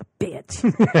 Son of a bitch.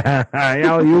 I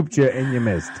alley-ooped you and you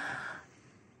missed.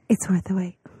 It's worth the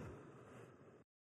wait.